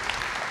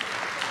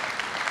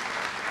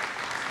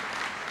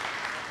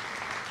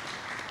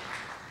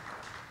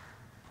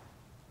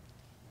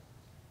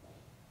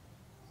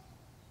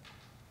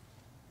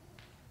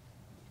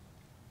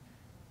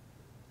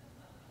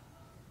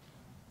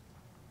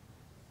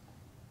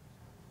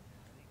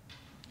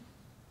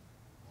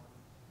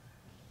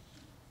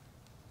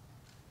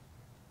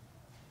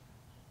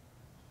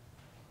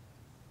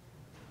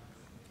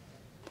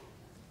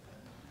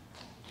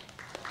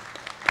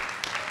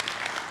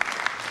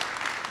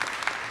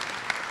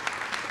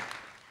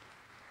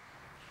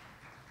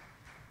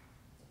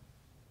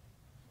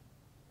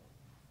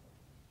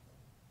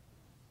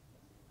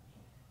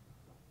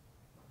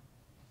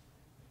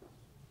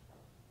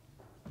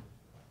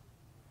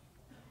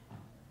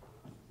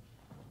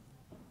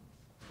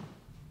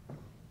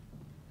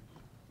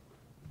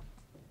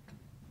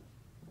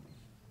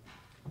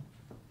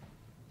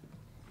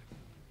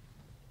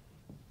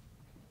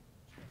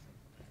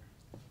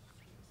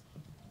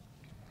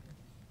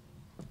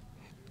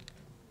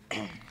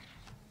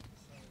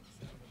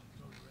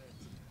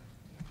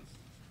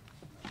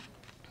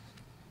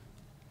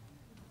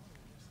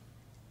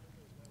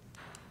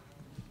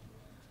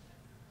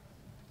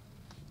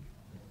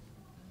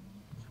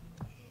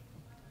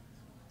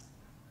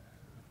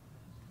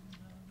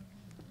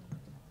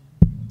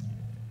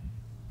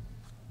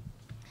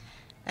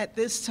 At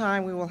this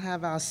time, we will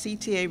have our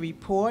CTA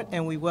report,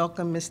 and we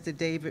welcome Mr.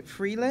 David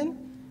Freeland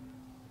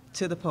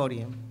to the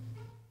podium.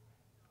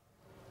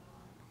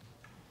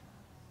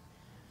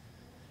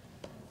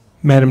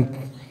 Madam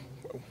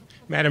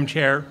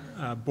Chair,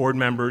 board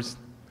members,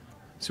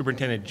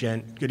 Superintendent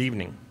Gent, good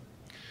evening.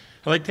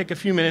 I'd like to take a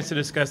few minutes to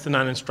discuss the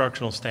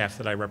non-instructional staff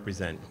that I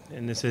represent,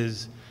 and this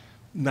is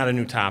not a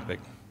new topic.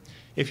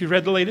 If you've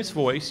read the latest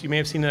Voice, you may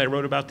have seen that I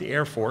wrote about the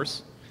Air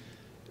Force,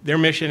 their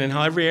mission, and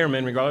how every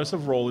airman, regardless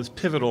of role, is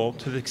pivotal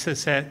to the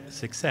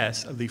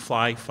success of the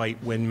Fly,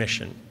 Fight, Win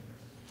mission.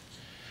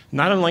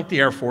 Not unlike the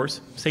Air Force,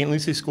 St.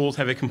 Lucie schools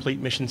have a complete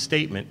mission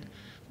statement,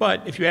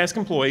 but if you ask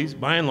employees,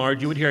 by and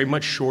large, you would hear a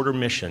much shorter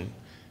mission: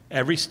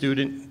 every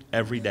student,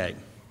 every day.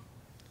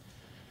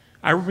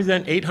 I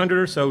represent 800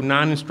 or so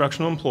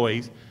non-instructional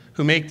employees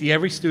who make the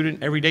every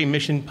student, every day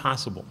mission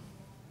possible.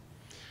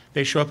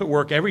 They show up at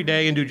work every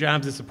day and do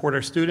jobs that support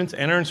our students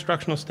and our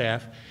instructional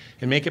staff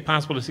and make it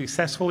possible to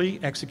successfully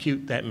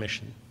execute that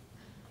mission.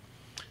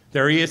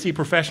 There are ESE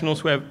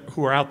professionals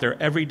who are out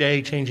there every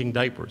day changing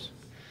diapers.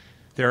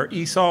 There are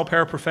ESOL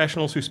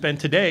paraprofessionals who spend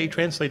today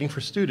translating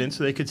for students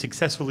so they could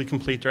successfully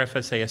complete their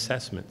FSA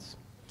assessments.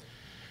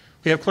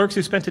 We have clerks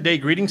who spend today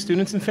greeting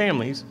students and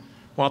families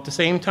while at the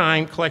same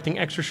time collecting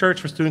extra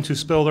shirts for students who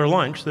spill their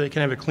lunch so they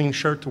can have a clean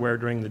shirt to wear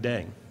during the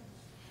day.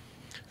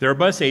 There are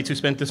bus aides who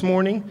spent this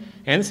morning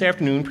and this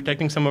afternoon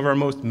protecting some of our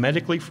most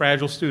medically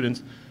fragile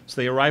students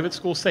so they arrive at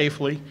school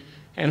safely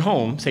and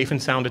home safe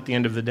and sound at the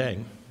end of the day.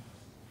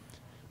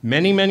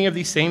 Many of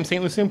these same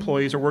St. Lucie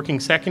employees are working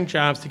second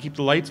jobs to keep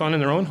the lights on in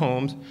their own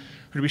homes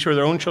or to be sure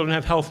their own children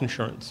have health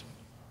insurance.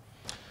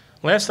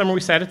 Last summer,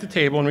 we sat at the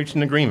table and reached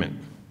an agreement.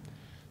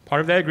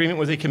 Part of that agreement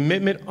was a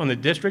commitment on the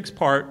district's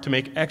part to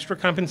make extra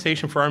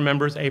compensation for our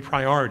members a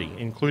priority,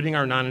 including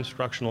our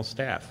non-instructional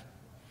staff.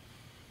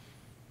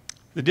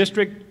 The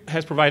district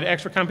has provided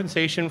extra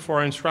compensation for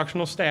our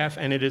instructional staff,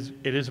 and it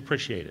is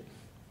appreciated.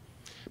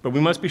 But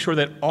we must be sure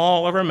that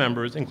all of our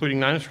members,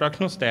 including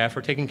non-instructional staff,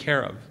 are taken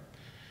care of.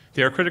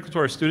 They are critical to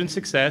our students'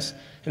 success,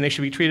 and they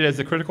should be treated as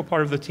the critical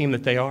part of the team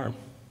that they are.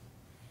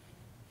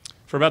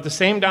 For about the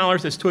same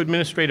dollars as 2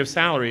 administrative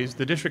salaries,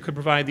 the district could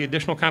provide the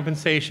additional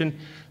compensation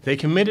they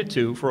committed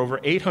to for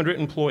over 800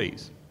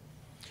 employees.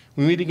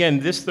 We meet again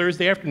this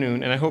Thursday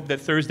afternoon, and I hope that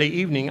Thursday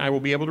evening I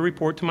will be able to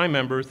report to my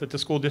members that the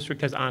school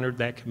district has honored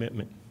that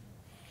commitment.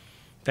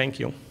 Thank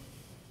you.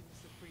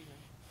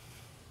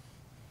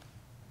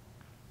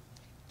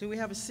 Do we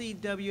have a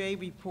CWA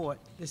report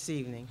this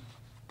evening?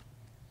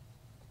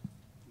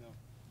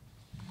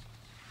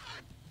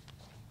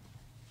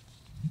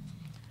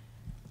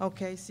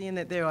 Okay, seeing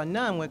that there are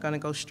none, we're going to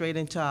go straight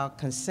into our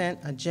consent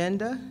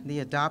agenda, the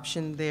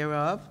adoption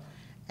thereof.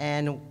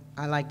 And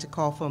I'd like to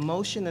call for a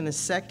motion and a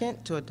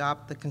second to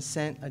adopt the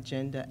consent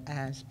agenda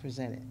as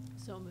presented.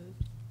 So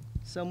moved.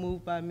 So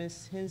moved by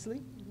Ms.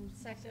 Hensley.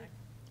 Second.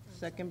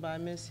 Second by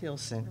Ms.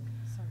 Hilson.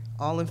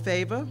 All in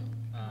favor?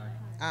 Aye.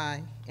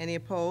 Aye. Any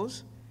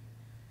opposed?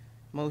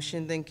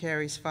 Motion then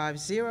carries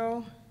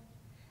 5-0.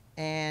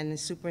 And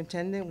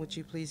Superintendent, would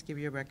you please give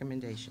your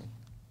recommendation?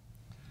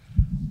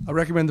 I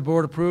recommend the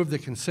board approve the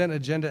consent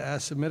agenda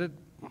as submitted.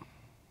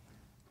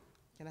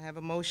 Can I have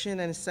a motion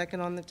and a second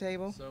on the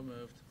table? So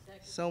moved.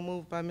 So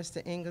moved by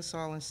Mr.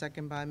 Ingersoll and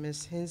second by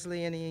Ms.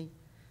 Hensley. Any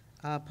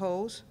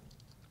opposed?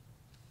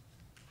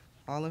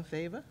 All in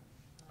favor?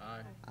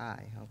 Aye.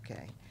 Aye,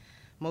 okay.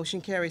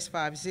 Motion carries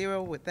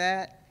 5-0 with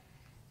that.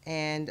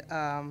 And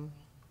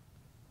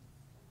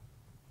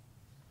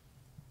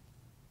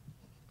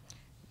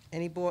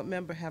any board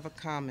member have a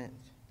comment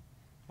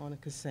on the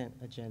consent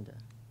agenda?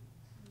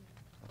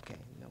 Okay,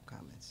 no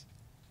comments.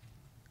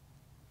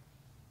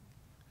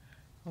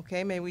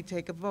 Okay, may we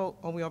take a vote?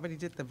 Oh, we already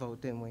did the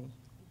vote, didn't we?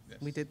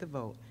 Yes. We did the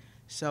vote.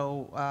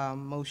 So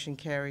motion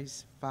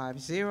carries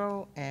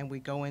 5-0, and we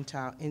go into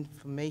our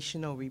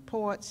informational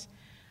reports.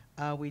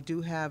 We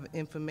do have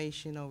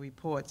informational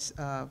reports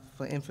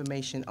for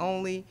information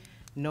only.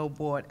 No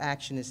board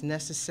action is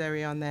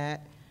necessary on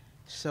that.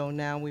 So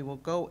now we will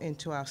go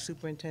into our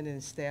superintendent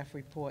and staff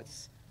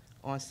reports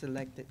on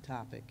selected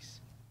topics.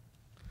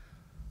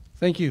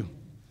 Thank you.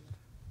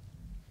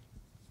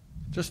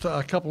 Just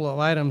a couple of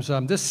items.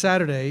 This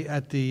Saturday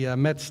at the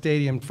Met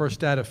Stadium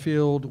First Data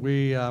Field,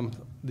 we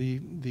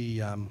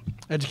the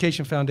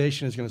Education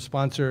Foundation is going to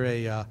sponsor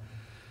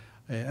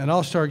an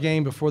all-star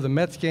game before the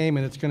Mets game,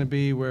 and it's going to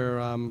be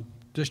where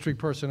district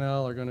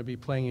personnel are going to be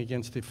playing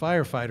against the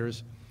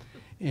firefighters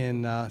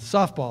in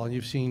softball. And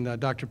you've seen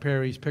Dr.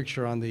 Perry's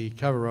picture on the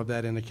cover of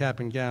that in a cap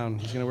and gown.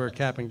 He's going to wear a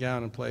cap and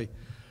gown and play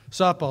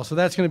softball. So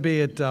that's going to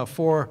be at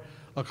 4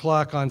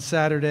 o'clock on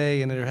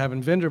Saturday, and they're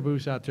having vendor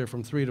booths out there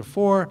from 3 to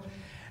 4.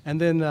 And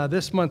then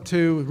this month,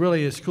 too,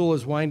 really, as school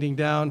is winding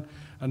down,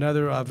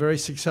 another very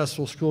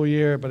successful school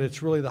year, but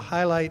it's really the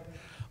highlight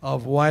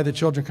of why the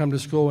children come to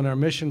school and our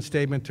mission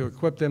statement to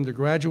equip them to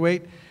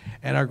graduate.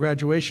 And our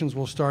graduations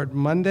will start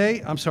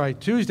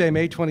Tuesday,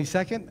 May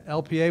 22nd.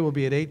 LPA will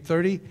be at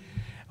 8:30.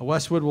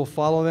 Westwood will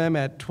follow them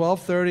at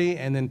 12:30,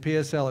 and then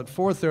PSL at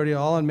 4:30,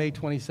 all on May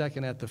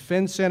 22nd at the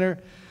Finn Center.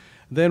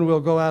 Then we'll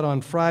go out on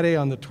Thursday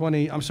on the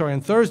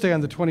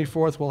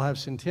 24th, we'll have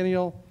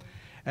Centennial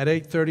at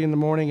 8:30 in the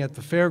morning at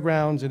the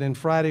fairgrounds, and then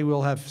Friday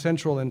we'll have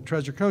Central and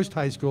Treasure Coast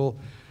High School,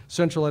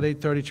 Central at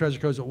 8:30, Treasure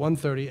Coast at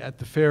 1:30 at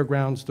the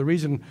fairgrounds. The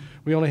reason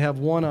we only have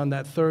one on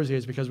that Thursday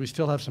is because we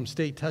still have some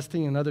state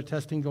testing and other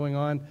testing going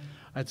on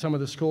at some of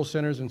the school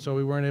centers, and so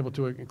we weren't able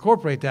to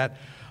incorporate that.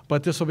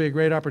 But this will be a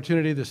great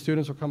opportunity. The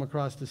students will come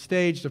across the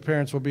stage, the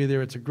parents will be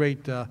there. It's a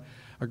great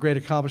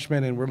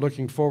accomplishment, and we're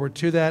looking forward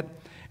to that.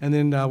 And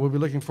then we'll be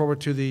looking forward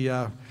to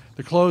the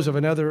close of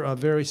another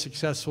very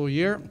successful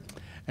year.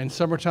 And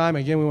summertime,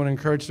 again, we want to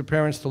encourage the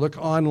parents to look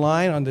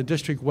online on the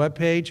district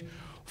webpage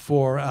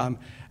for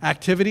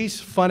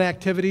activities, fun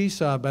activities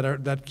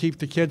that keep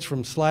the kids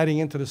from sliding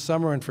into the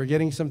summer and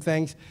forgetting some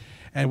things.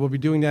 And we'll be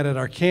doing that at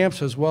our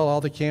camps as well,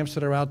 all the camps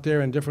that are out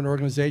there in different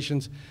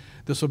organizations.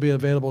 This will be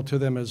available to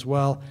them as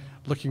well.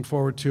 Looking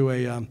forward to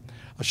a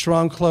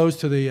strong close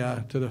to the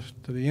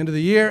end of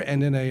the year,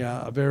 and then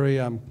a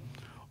very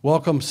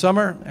welcome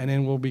summer, and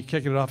then we'll be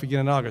kicking it off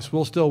again in August.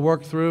 We'll still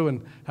work through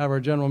and have our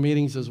general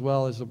meetings as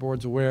well, as the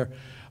board's aware.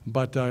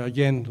 But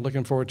again,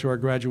 looking forward to our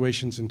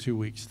graduations in 2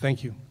 weeks.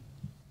 Thank you.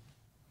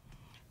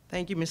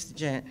 Thank you, Mr.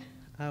 Gent.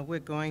 We're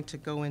going to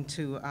go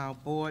into our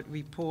board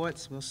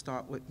reports. We'll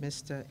start with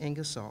Mr.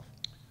 Ingersoll.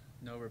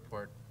 No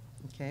report.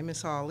 Okay,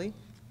 Ms. Hawley.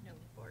 No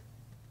report.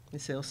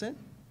 Ms. Hilson.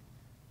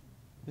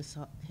 Ms.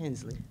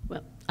 Hensley.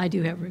 Well, I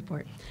do have a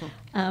report.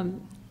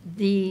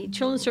 The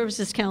Children's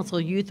Services Council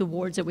Youth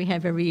Awards that we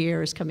have every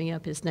year is coming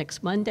up is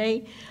next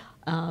Monday.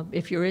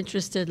 If you're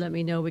interested, let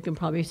me know. We can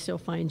probably still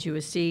find you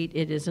a seat.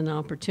 It is an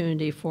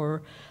opportunity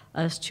for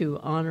us to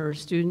honor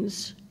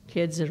students,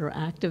 kids that are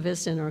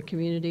activists in our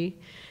community,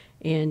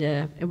 and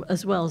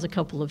as well as a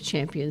couple of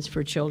champions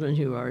for children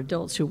who are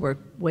adults who work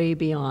way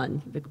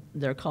beyond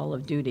their call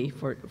of duty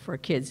for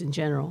kids in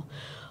general.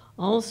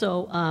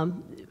 Also,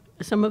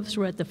 some of us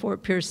were at the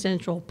Fort Pierce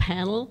Central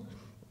panel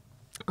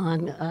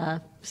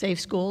on safe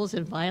schools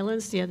and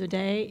violence the other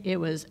day. It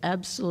was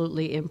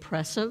absolutely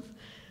impressive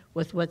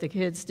with what the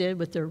kids did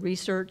with their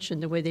research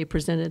and the way they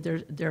presented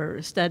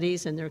their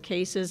studies and their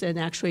cases, and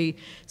actually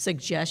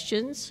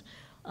suggestions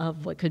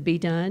of what could be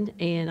done.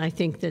 And I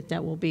think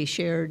that will be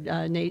shared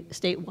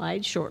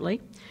statewide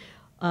shortly.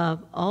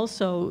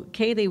 Also,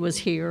 Kaylee was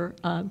here.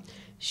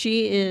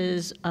 She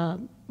is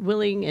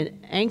willing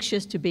and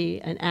anxious to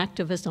be an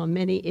activist on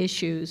many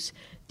issues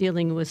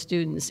dealing with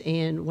students,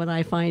 and what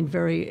I find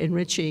very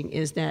enriching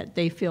is that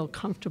they feel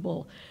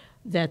comfortable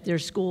that their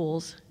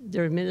schools,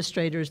 their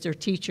administrators, their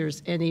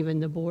teachers, and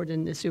even the board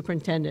and the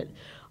superintendent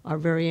are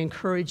very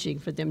encouraging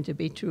for them to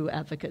be true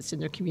advocates in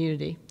their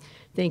community.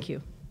 Thank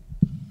you.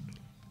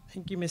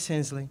 Thank you, Ms.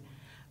 Hensley.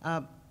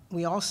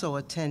 We also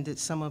attended,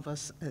 some of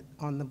us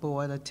on the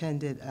board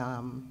attended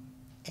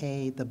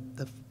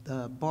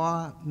the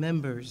bar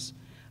members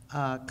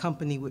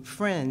Company with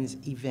Friends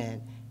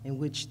event, in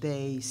which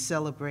they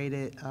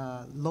celebrated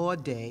Law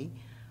Day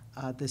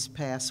this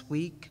past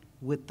week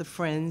with the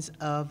Friends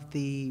of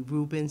the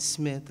Reuben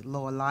Smith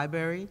Law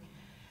Library.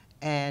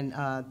 And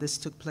this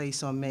took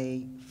place on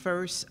May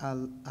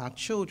 1st. Our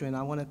children,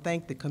 I want to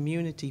thank the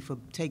community for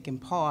taking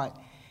part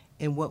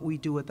in what we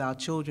do with our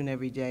children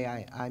every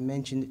day. I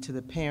mentioned it to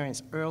the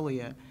parents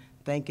earlier,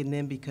 thanking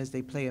them because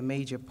they play a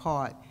major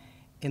part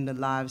in the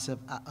lives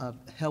of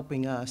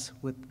helping us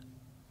with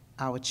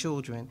our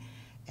children.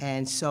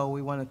 And so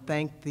we want to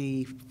thank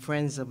the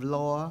Friends of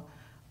Law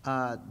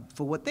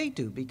for what they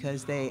do,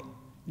 because they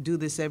do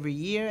this every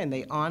year and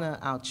they honor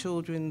our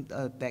children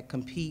that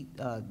compete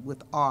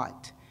with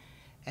art.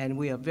 And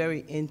we are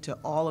very into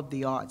all of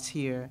the arts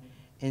here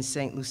in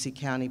St. Lucie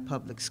County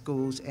Public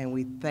Schools, and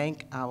we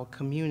thank our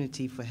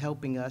community for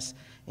helping us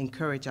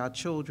encourage our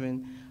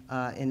children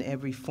in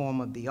every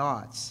form of the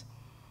arts.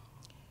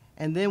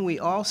 And then we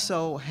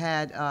also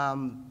had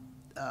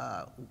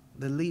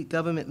the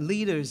government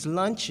leaders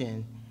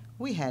luncheon.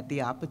 We had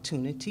the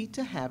opportunity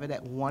to have it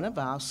at one of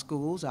our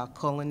schools, our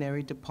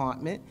culinary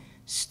department.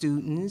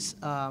 Students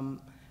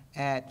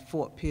at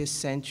Fort Pierce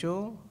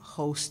Central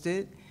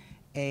hosted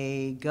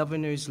a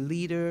governor's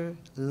leader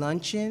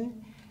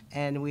luncheon,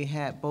 and we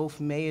had both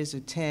mayors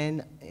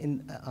attend,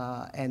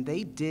 and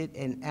they did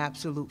an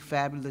absolute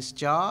fabulous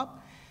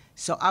job.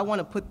 So I want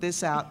to put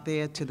this out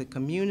there to the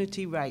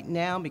community right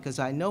now, because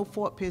I know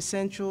Fort Pierce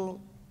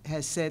Central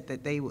has said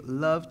that they would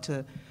love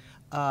to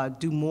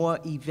do more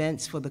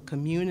events for the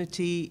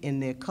community in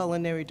their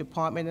culinary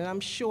department, and I'm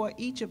sure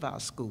each of our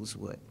schools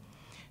would.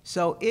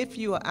 So if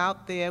you are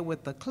out there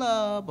with a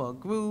club or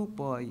group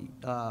or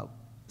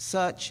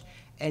such,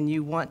 and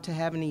you want to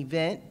have an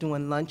event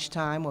during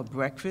lunchtime or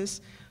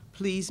breakfast,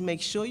 please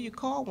make sure you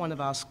call one of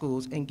our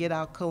schools and get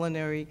our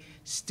culinary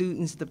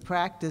students the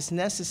practice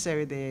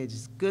necessary. They're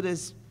as good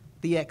as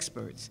the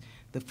experts.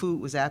 The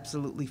food was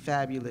absolutely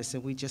fabulous,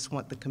 and we just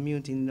want the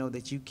community to know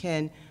that you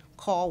can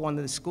call one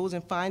of the schools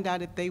and find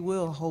out if they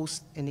will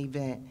host an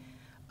event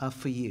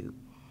for you.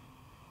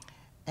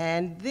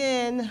 And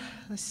then,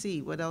 let's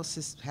see, what else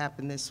has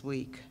happened this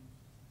week?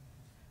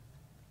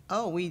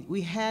 Oh,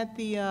 we had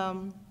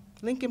the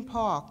Lincoln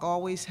Park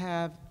always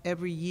have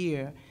every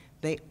year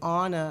they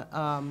honor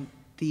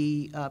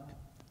the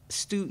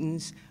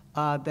students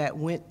that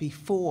went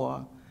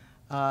before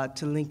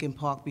to Lincoln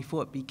Park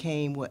before it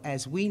became what,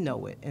 as we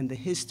know it, and the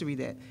history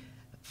that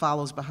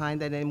follows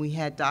behind that. And we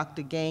had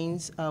Dr.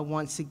 Gaines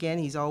once again.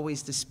 He's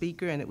always the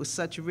speaker, and it was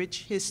such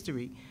rich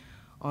history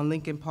on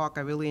Lincoln Park.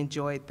 I really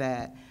enjoyed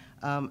that.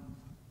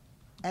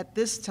 At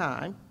this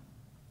time,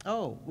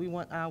 oh, we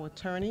want our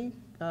attorney,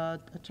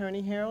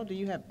 Attorney Harold, do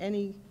you have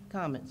any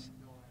comments?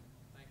 No,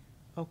 thank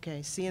you.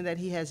 Okay, seeing that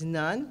he has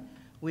none,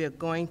 we are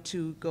going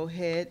to go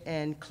ahead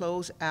and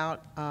close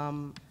out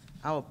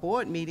our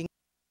board meeting.